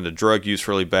abuse. He got into drug use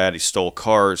really bad. He stole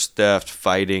cars, theft,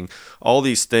 fighting, all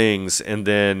these things. And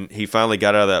then he finally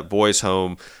got out of that boys'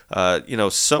 home,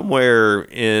 somewhere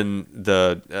in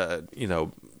the,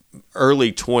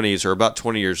 early 20s or about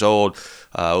 20 years old,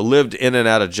 lived in and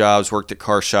out of jobs, worked at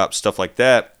car shops, stuff like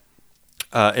that.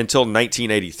 Until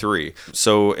 1983.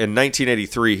 So in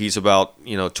 1983, he's about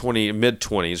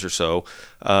mid-20s or so,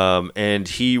 and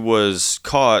he was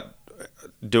caught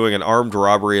doing an armed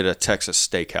robbery at a Texas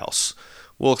steakhouse.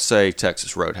 We'll say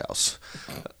Texas Roadhouse.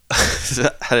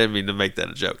 I didn't mean to make that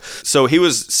a joke. So he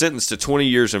was sentenced to 20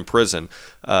 years in prison.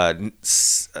 7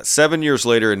 years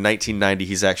later, in 1990,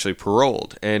 he's actually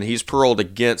paroled. And he's paroled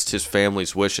against his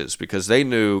family's wishes because they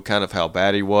knew kind of how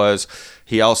bad he was.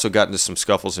 He also got into some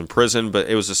scuffles in prison, but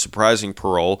it was a surprising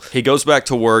parole. He goes back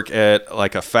to work at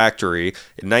a factory.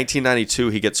 In 1992,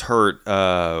 he gets hurt,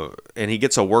 and he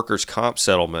gets a workers' comp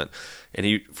settlement.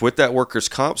 And with that workers'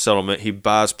 comp settlement, he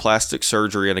buys plastic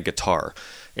surgery and a guitar.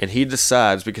 And he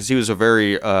decides, because he was a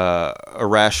very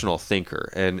irrational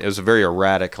thinker, and it was very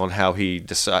erratic on how he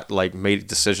made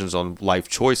decisions on life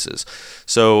choices.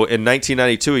 So in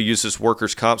 1992, he used his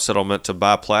workers' comp settlement to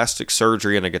buy plastic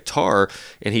surgery and a guitar,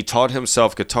 and he taught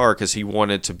himself guitar because he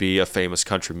wanted to be a famous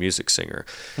country music singer.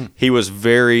 He was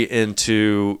very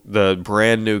into the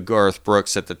brand new Garth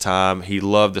Brooks at the time. He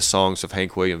loved the songs of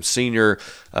Hank Williams Sr.,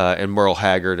 and Merle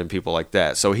Haggard and people like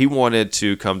that. So he wanted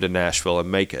to come to Nashville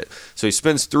and make it. So he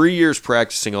spends 3 years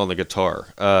practicing on the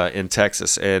guitar in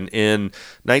Texas. And in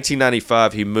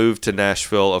 1995, he moved to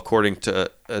Nashville, according to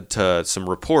some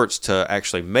reports, to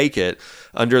actually make it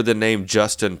under the name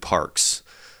Justin Parks.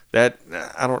 That,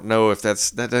 I don't know if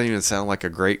that doesn't even sound like a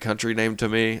great country name to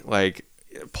me.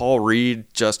 Paul Reed,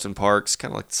 Justin Parks,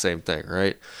 kind of like the same thing,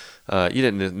 right? You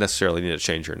didn't necessarily need to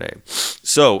change your name.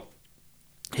 So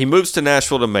he moves to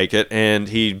Nashville to make it, and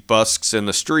he busks in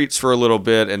the streets for a little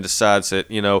bit and decides that,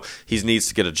 he needs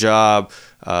to get a job.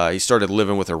 He started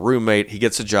living with a roommate. He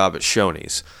gets a job at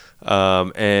Shoney's.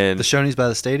 And The Shoney's by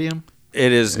the stadium?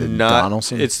 it is In not.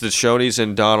 Donaldson? It's the Shoney's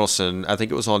in Donaldson. I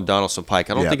think it was on Donaldson Pike.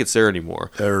 I don't Yeah. think it's there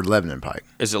anymore. Or Lebanon Pike.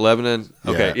 Is it Lebanon?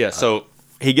 Okay, Yeah. yeah. So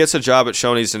he gets a job at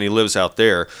Shoney's and he lives out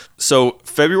there. So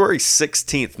February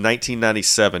 16th,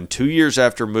 1997, 2 years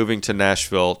after moving to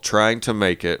Nashville, trying to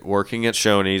make it, working at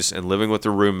Shoney's and living with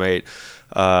a roommate,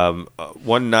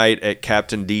 one night at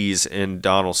Captain D's in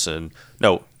Donaldson.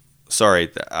 No, sorry,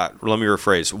 let me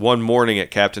rephrase. One morning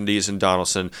at Captain D's in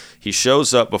Donaldson, he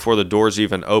shows up before the doors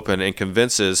even open and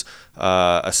convinces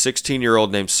a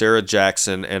 16-year-old named Sarah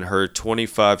Jackson and her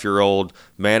 25-year-old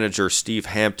manager, Steve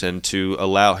Hampton, to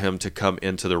allow him to come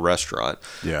into the restaurant.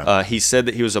 Yeah. He said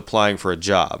that he was applying for a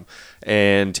job,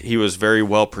 and he was very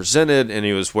well presented, and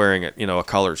he was wearing a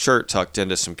collared shirt tucked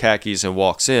into some khakis and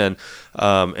walks in.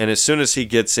 And as soon as he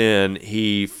gets in,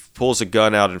 he pulls a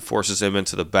gun out and forces him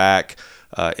into the back,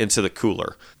 into the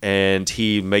cooler, and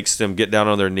he makes them get down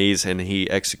on their knees, and he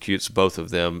executes both of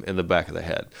them in the back of the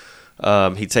head.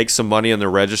 He takes some money in the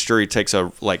register. He takes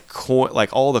all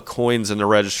the coins in the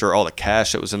register, all the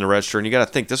cash that was in the register, and you got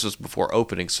to think this was before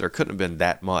opening, so there couldn't have been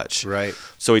that much. Right.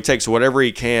 So he takes whatever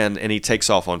he can, and he takes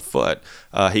off on foot.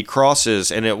 He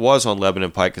crosses, and it was on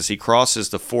Lebanon Pike, because he crosses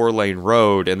the 4-lane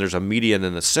road, and there's a median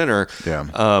in the center,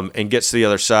 and gets to the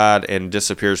other side and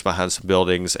disappears behind some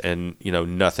buildings, and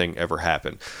nothing ever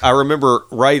happened. I remember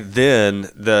right then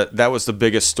that was the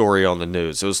biggest story on the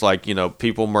news. It was like,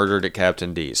 people murdered at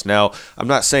Captain D's. Now, I'm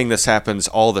not saying this happens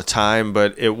all the time,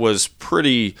 but it was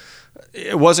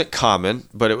it wasn't common,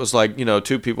 but it was like,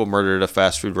 2 people murdered at a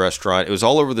fast food restaurant. It was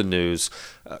all over the news.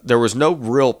 There was no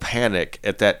real panic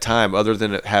at that time other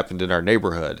than it happened in our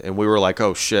neighborhood. And we were like,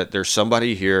 oh shit, there's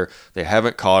somebody here. They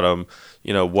haven't caught him.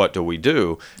 What do we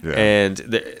do? Yeah.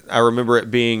 And I remember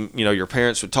it being, your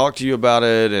parents would talk to you about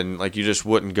it, and like you just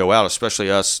wouldn't go out,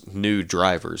 especially us new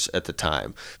drivers at the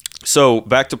time. So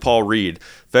back to Paul Reed.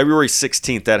 February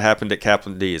 16th, that happened at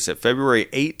Captain D's. At February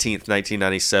 18th,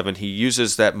 1997, he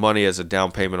uses that money as a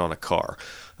down payment on a car.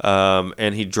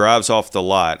 And he drives off the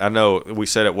lot. I know we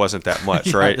said it wasn't that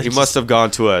much, right? He must have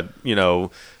gone to at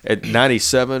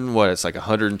 97, it's like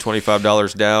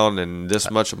 $125 down and this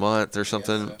much a month or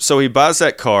something. So he buys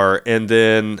that car, and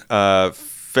then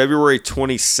February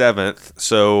 27th,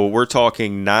 so we're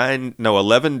talking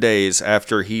 11 days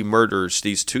after he murders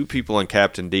these 2 people in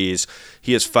Captain D's,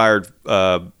 he is fired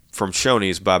from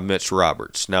Shoney's by Mitch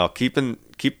Roberts. Now, keep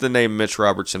the name Mitch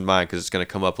Roberts in mind, because it's going to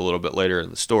come up a little bit later in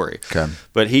the story. Okay.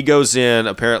 But he goes in,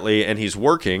 apparently, and he's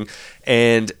working,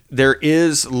 and there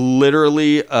is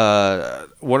literally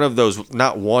one of those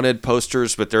not wanted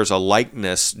posters, but there's a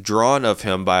likeness drawn of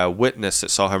him by a witness that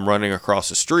saw him running across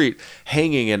the street,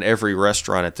 hanging in every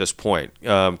restaurant at this point,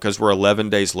 because we're 11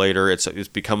 days later. It's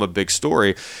become a big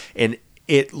story, and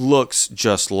it looks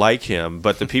just like him,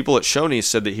 but the people at Shoney's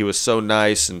said that he was so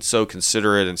nice and so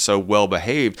considerate and so well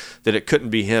behaved that it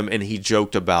couldn't be him, and he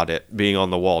joked about it being on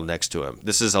the wall next to him.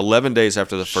 This is 11 days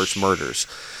after the first murders.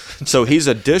 So he's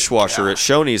a dishwasher at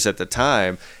Shoney's at the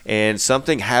time, and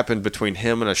something happened between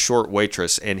him and a short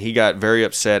waitress, and he got very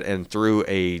upset and threw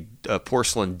a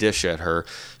porcelain dish at her.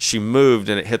 She moved,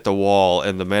 and it hit the wall,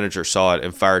 and the manager saw it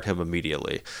and fired him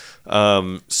immediately.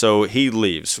 So he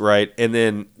leaves, right? And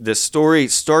then the story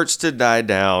starts to die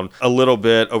down a little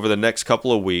bit over the next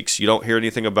couple of weeks. You don't hear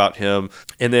anything about him.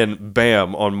 And then,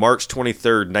 bam, on March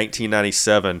 23rd,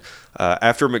 1997,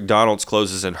 after McDonald's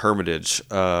closes in Hermitage,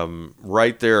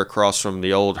 right there across from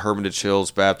the old Hermitage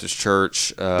Hills Baptist Church.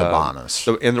 The Bonus.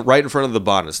 Right in front of the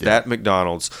Bonus, that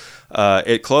McDonald's.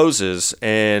 It closes,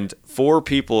 and 4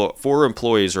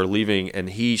 employees are leaving, and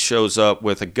he shows up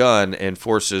with a gun and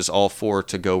forces all 4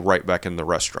 to go right back in the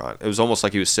restaurant. It was almost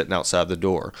like he was sitting outside the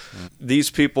door. These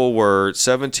people were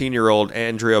 17-year-old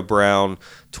Andrea Brown,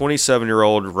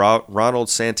 27-year-old Ronald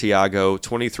Santiago,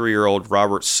 23-year-old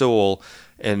Robert Sewell,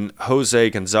 and Jose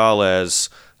Gonzalez,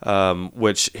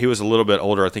 which he was a little bit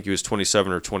older. I think he was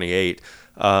 27 or 28.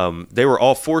 They were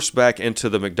all forced back into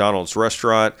the McDonald's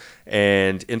restaurant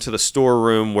and into the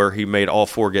storeroom where he made all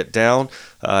 4 get down.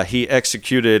 He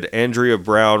executed Andrea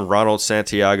Brown, Ronald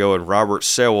Santiago, and Robert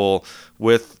Sewell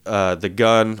with the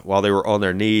gun while they were on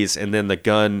their knees, and then the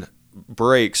gun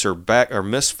breaks or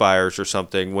misfires or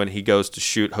something when he goes to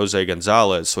shoot Jose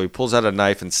Gonzalez. So he pulls out a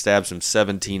knife and stabs him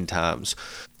 17 times.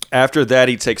 After that,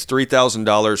 he takes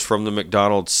 $3,000 from the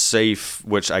McDonald's safe,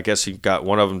 which I guess he got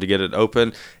one of them to get it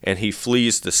open, and he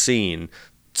flees the scene.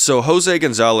 So Jose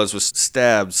Gonzalez was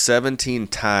stabbed 17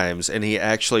 times, and he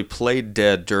actually played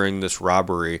dead during this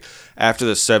robbery after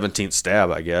the 17th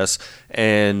stab, I guess.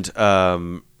 And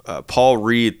Paul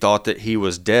Reed thought that he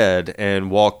was dead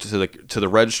and walked to the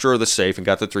register of the safe and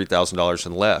got the $3,000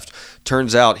 and left.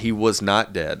 Turns out he was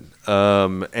not dead.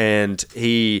 And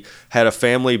he had a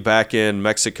family back in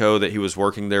Mexico that he was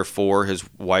working there for, his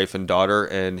wife and daughter,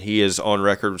 and he is on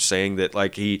record saying that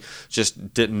like he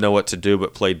just didn't know what to do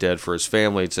but play dead for his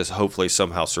family to hopefully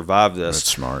somehow survive this.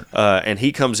 That's smart. And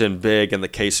he comes in big in the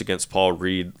case against Paul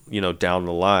Reed, down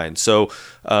the line. So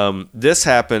this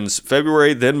happens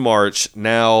February, then March.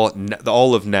 Now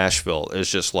all of Nashville is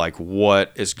just like,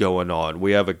 what is going on?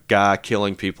 We have a guy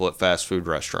killing people at fast food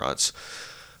restaurants.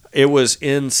 It was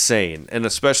insane, and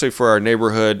especially for our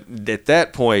neighborhood. At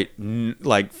that point,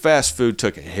 like fast food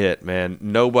took a hit, man.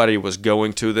 Nobody was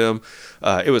going to them.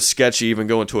 It was sketchy even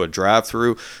going to a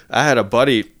drive-through. I had a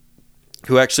buddy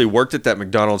who actually worked at that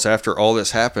McDonald's after all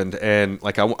this happened, and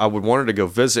like I would wanted to go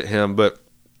visit him, but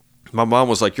my mom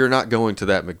was like, "You're not going to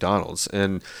that McDonald's,"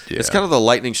 and it's kind of the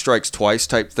lightning strikes twice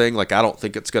type thing. Like I don't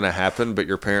think it's going to happen, but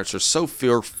your parents are so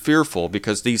fearful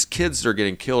because these kids that are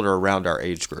getting killed are around our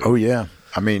age group. Oh yeah.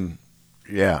 I mean,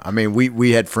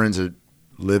 we had friends that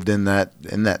lived in that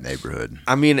neighborhood.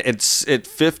 I mean, it's at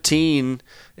 15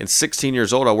 and 16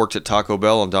 years old. I worked at Taco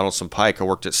Bell on Donaldson Pike. I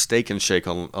worked at Steak and Shake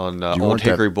on Old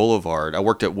Hickory Boulevard. I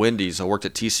worked at Wendy's. I worked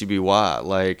at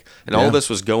TCBY. All this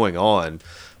was going on.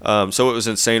 So it was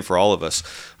insane for all of us.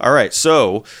 All right,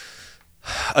 so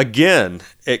again,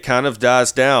 it kind of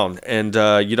dies down, and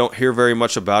you don't hear very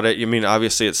much about it. I mean,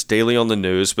 obviously, it's daily on the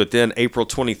news, but then April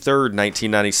 23rd,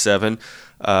 1997,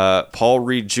 Paul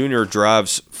Reed Jr.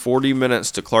 drives 40 minutes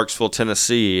to Clarksville,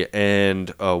 Tennessee,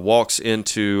 and walks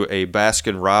into a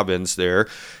Baskin-Robbins there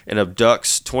and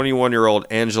abducts 21-year-old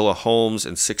Angela Holmes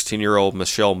and 16-year-old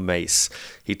Michelle Mace.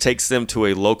 He takes them to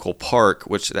a local park,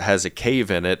 which has a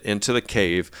cave in it. Into the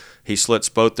cave, he slits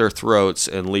both their throats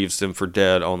and leaves them for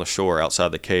dead on the shore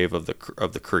outside the cave of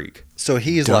the creek. So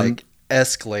he's like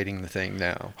escalating the thing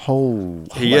now. Oh,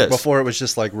 he is. Before it was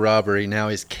just like robbery. Now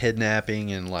he's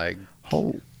kidnapping and like.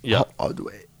 Yeah.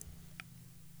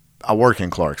 I work in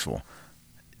Clarksville.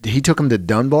 He took him to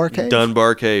Dunbar Cave?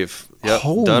 Dunbar Cave. Yep.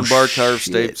 Oh, Dunbar Cave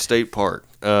shit. State Park.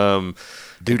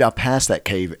 Dude, I pass that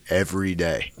cave every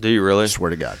day. Do you really? I swear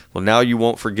to God. Well, now you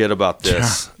won't forget about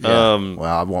this. Yeah. Well,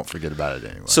 I won't forget about it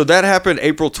anyway. So that happened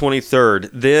April 23rd.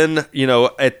 Then,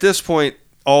 at this point,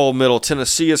 all Middle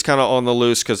Tennessee is kind of on the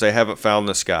loose because they haven't found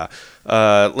this guy.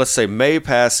 Let's say May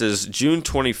passes, June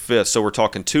 25th, so we're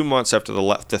talking 2 months after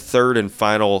the third and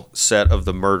final set of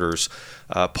the murders.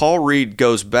 Paul Reed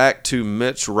goes back to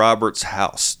Mitch Roberts'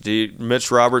 house. Mitch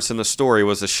Roberts in the story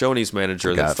was the Shoney's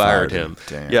manager that fired him.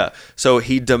 Damn. Yeah, so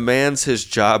he demands his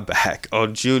job back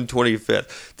on June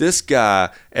 25th. This guy,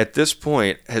 at this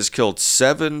point, has killed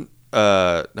seven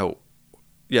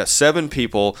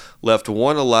people, left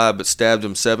one alive, but stabbed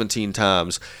him 17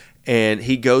 times. And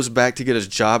he goes back to get his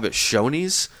job at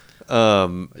Shoney's.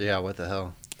 What the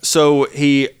hell? So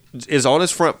he is on his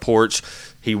front porch.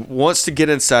 He wants to get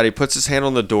inside. He puts his hand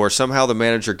on the door. Somehow the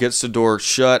manager gets the door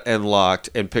shut and locked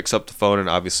and picks up the phone and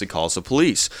obviously calls the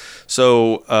police.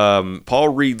 So Paul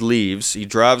Reed leaves. He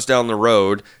drives down the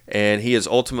road, and he is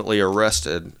ultimately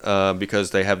arrested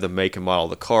because they have the make and model of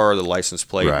the car, the license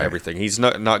plate, and everything. He's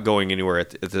not going anywhere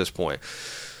at this point.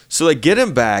 So they get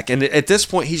him back, and at this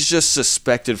point, he's just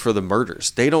suspected for the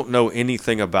murders. They don't know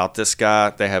anything about this guy.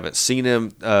 They haven't seen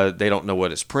him. They don't know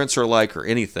what his prints are like or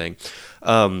anything.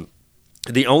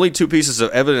 The only two pieces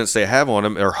of evidence they have on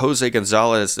him are Jose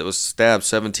Gonzalez that was stabbed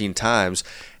 17 times,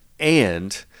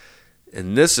 and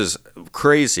this is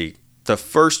crazy, the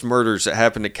first murders that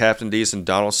happened at Captain D's in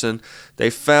Donaldson, they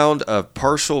found a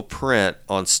partial print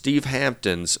on Steve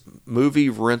Hampton's movie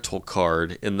rental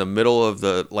card in the middle of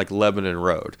the Lebanon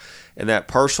Road. And that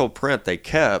partial print they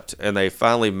kept, and they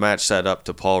finally matched that up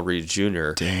to Paul Reed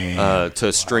Jr.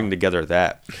 To string together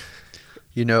that.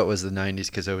 You know it was the 90s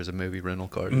because there was a movie rental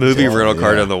card.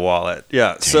 Card in the wallet.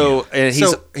 Yeah. Damn. So, and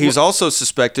he's also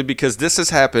suspected because this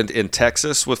has happened in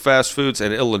Texas with fast foods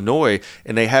and Illinois,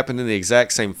 and they happened in the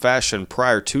exact same fashion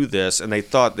prior to this, and they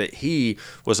thought that he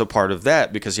was a part of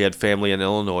that because he had family in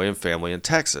Illinois and family in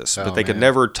Texas, but they could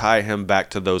never tie him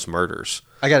back to those murders.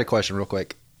 I got a question real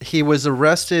quick. He was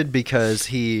arrested because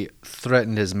he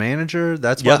threatened his manager?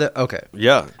 That's why okay.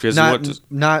 Yeah. He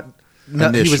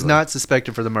was not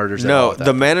suspected for the murders. No,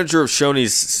 the manager of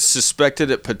Shoney's suspected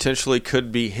it potentially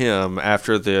could be him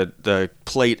after the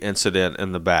plate incident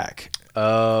in the back.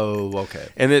 Oh,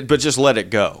 okay. But just let it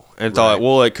go and thought,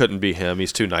 well, it couldn't be him.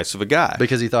 He's too nice of a guy.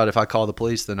 Because he thought if I call the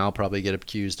police, then I'll probably get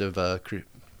accused of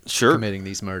Sure. committing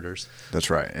these murders. That's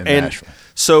right. In And Nashville.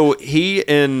 so he,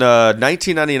 in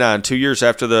 1999, 2 years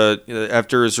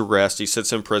after his arrest, he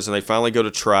sits in prison. They finally go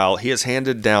to trial. He has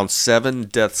handed down 7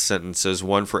 death sentences,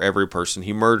 one for every person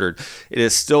he murdered. It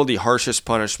is still the harshest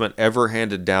punishment ever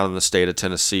handed down in the state of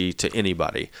Tennessee to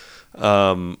anybody,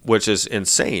 which is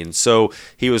insane. So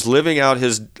he was he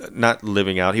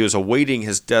was awaiting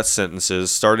his death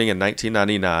sentences starting in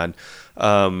 1999.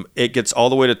 It gets all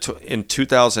the way to in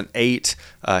 2008.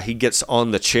 He gets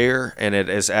on the chair, and it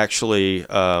is actually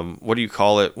what do you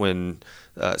call it when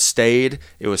stayed?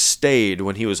 It was stayed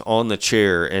when he was on the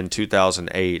chair in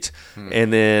 2008,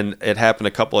 and then it happened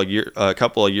a couple of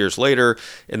years later,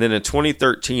 and then in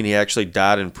 2013 he actually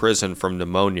died in prison from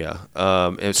pneumonia,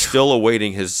 and still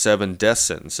awaiting his 7 death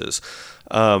sentences.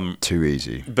 Too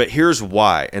easy. But here's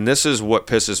why, and this is what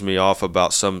pisses me off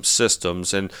about some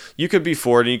systems, and you could be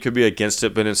for it and you could be against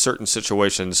it, but in certain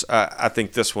situations, I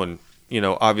think this one,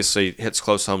 obviously hits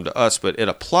close home to us, but it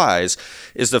applies,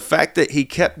 is the fact that he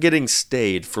kept getting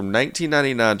stayed from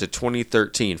 1999 to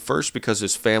 2013, first because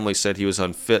his family said he was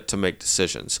unfit to make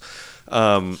decisions.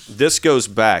 This goes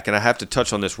back, and I have to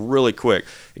touch on this really quick.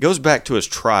 It goes back to his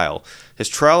trial. His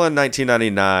trial in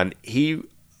 1999, he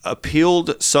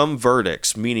appealed some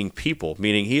verdicts, meaning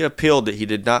he appealed that he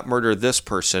did not murder this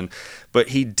person, but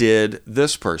he did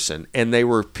this person, and they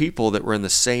were people that were in the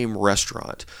same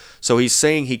restaurant. So he's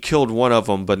saying he killed one of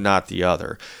them, but not the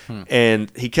other.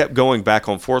 And he kept going back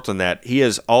and forth on that. He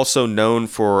is also known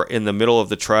for, in the middle of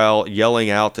the trial,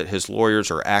 yelling out that his lawyers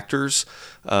are actors,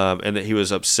 and that he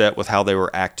was upset with how they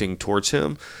were acting towards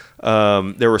him.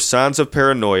 There were signs of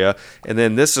paranoia, and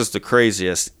then this is the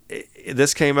craziest.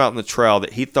 This came out in the trial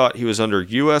that he thought he was under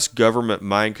U.S. government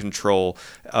mind control,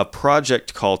 a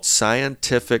project called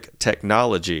Scientific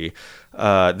Technology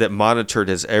that monitored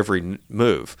his every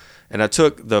move. And I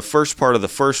took the first part of the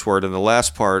first word and the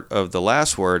last part of the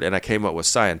last word, and I came up with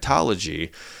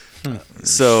Scientology.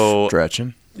 So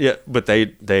Stretching. yeah, but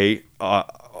they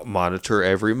monitor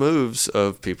every moves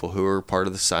of people who are part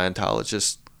of the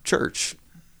Scientologist church.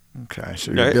 Okay,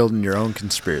 so you're building your own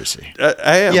conspiracy.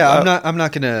 I am. Yeah, I'm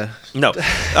not gonna. No.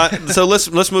 So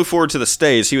let's move forward to the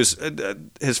stays. He was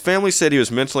his family said he was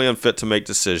mentally unfit to make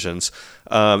decisions.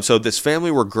 So this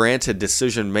family were granted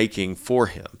decision making for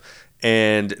him,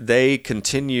 and they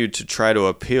continued to try to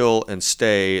appeal and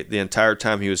stay the entire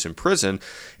time he was in prison.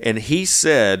 And he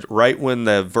said right when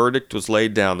the verdict was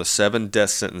laid down, the 7 death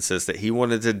sentences, that he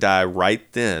wanted to die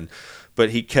right then.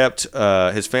 But he kept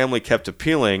his family kept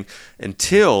appealing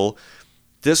until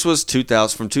this was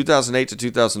from 2008 to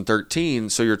 2013.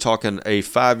 So you're talking a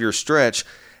 5-year stretch.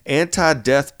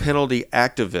 Anti-death penalty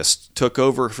activists took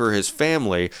over for his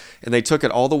family, and they took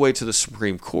it all the way to the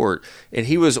Supreme Court. And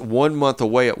he was 1 month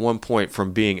away at one point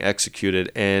from being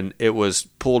executed, and it was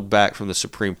pulled back from the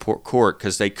Supreme Court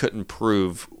because they couldn't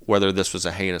prove whether this was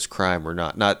a heinous crime or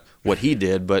not. Not what he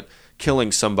did, but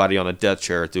killing somebody on a death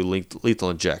chair through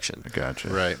lethal injection. Gotcha.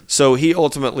 Right. So he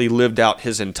ultimately lived out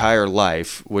his entire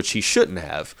life, which he shouldn't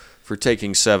have, for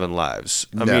taking 7 lives.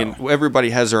 I mean,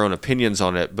 everybody has their own opinions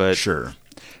on it, but Sure.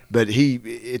 But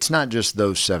it's not just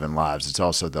those 7 lives. It's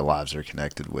also the lives they're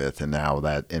connected with, and how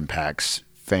that impacts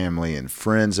family and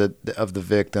friends of the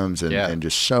victims, and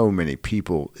just so many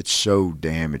people. It's so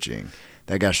damaging.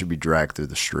 That guy should be dragged through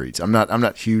the streets. I'm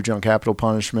not huge on capital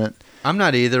punishment. I'm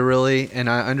not either, really, and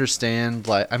I understand.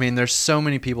 There's so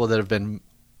many people that have been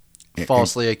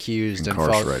falsely accused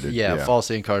incarcerated, and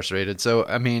falsely incarcerated. So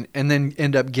and then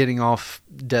end up getting off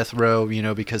death row,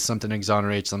 because something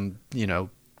exonerates them,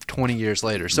 20 years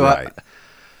later. So right.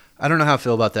 I don't know how I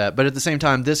feel about that, but at the same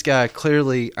time, this guy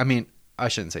clearly. I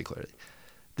shouldn't say clearly.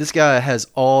 This guy has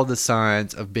all the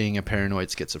signs of being a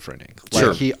paranoid schizophrenic.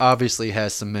 Sure. He obviously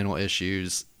has some mental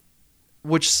issues,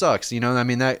 which sucks.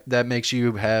 That makes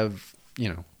you have,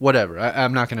 whatever.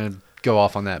 I'm not going to go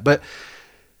off on that. But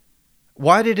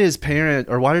why did his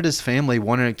family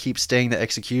want to keep staying the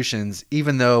executions,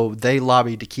 even though they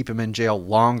lobbied to keep him in jail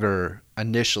longer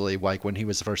initially, like when he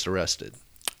was first arrested?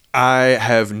 I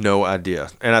have no idea.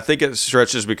 And I think it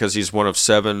stretches because he's one of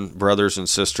 7 brothers and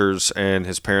sisters, and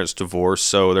his parents divorced,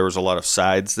 so there was a lot of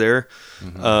sides there.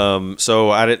 Mm-hmm. So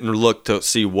I didn't look to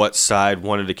see what side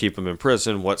wanted to keep him in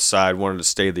prison, what side wanted to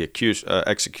stay the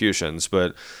executions,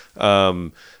 but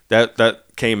that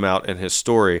came out in his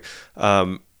story.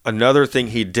 Another thing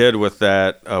he did with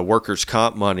that workers'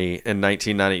 comp money in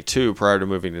 1992, prior to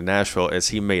moving to Nashville, is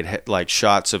he made like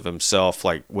shots of himself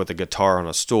like with a guitar on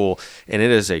a stool, and it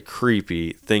is a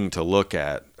creepy thing to look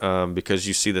at because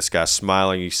you see this guy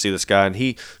smiling, you see this guy, and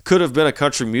he could have been a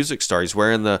country music star. He's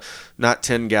wearing the not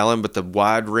 10-gallon, but the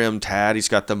wide-rimmed hat. He's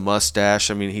got the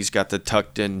mustache. I mean, he's got the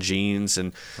tucked-in jeans,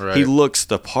 and he looks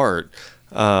the part.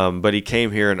 But he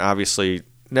came here and obviously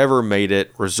never made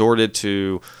it. Resorted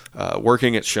to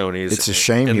working at Shoney's. It's a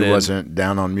shame he wasn't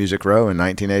down on Music Row in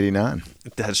 1989.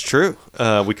 That's true.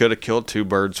 We could have killed two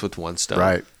birds with one stone.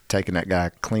 Right. Taking that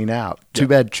guy clean out. Too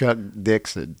bad Chuck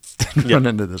Dixon didn't run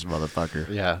into this motherfucker.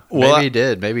 Yeah. Well, Maybe he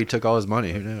did. Maybe he took all his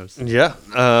money. Who knows? Yeah.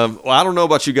 Well, I don't know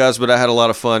about you guys, but I had a lot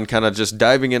of fun kind of just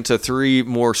diving into 3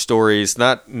 more stories.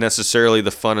 Not necessarily the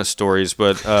funnest stories,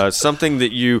 but something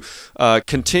that you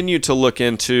continue to look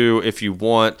into if you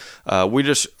want.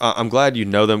 I'm glad you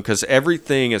know them because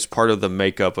everything is part of the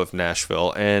makeup of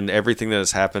Nashville and everything that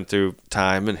has happened through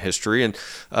time and history. And,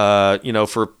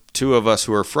 for 2 of us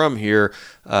who are from here,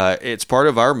 it's part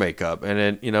of our makeup,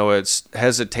 and it's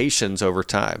hesitations over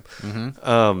time.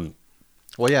 Mm-hmm.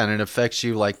 Well, yeah, and it affects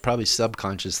you like probably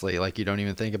subconsciously, like you don't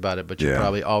even think about it, but you've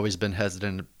probably always been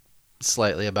hesitant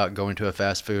slightly about going to a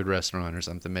fast food restaurant or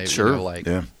something. Maybe sure,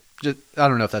 just, I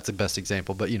don't know if that's the best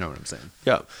example, but you know what I'm saying.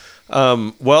 Yeah.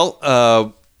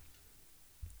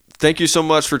 Thank you so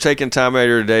much for taking time out of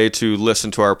your day to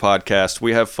listen to our podcast.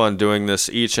 We have fun doing this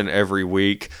each and every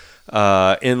week.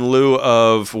 In lieu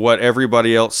of what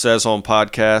everybody else says on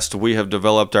podcast, we have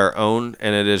developed our own,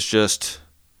 and it is just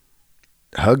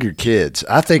hug your kids.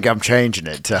 I think I'm changing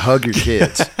it to hug your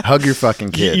kids. Hug your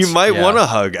fucking kids. You might want to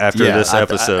hug after this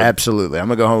episode. Absolutely. I'm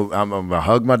gonna go home. I'm gonna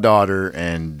hug my daughter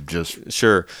and just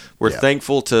sure. We're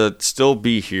thankful to still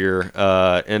be here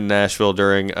in Nashville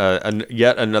during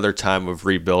yet another time of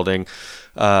rebuilding.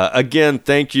 Again,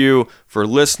 thank you for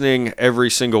listening every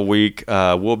single week.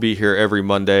 We'll be here every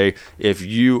Monday if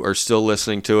you are still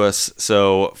listening to us.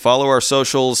 So follow our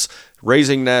socials,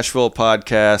 Raising Nashville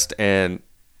Podcast, and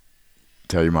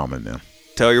tell your mama and them.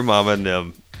 Tell your mama and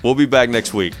them. We'll be back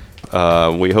next week.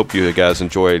 We hope you guys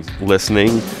enjoyed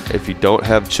listening. If you don't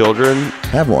have children,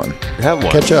 have one. Have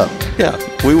one. Catch up. Yeah.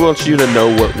 We want you to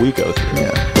know what we go through.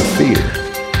 Yeah. With fear.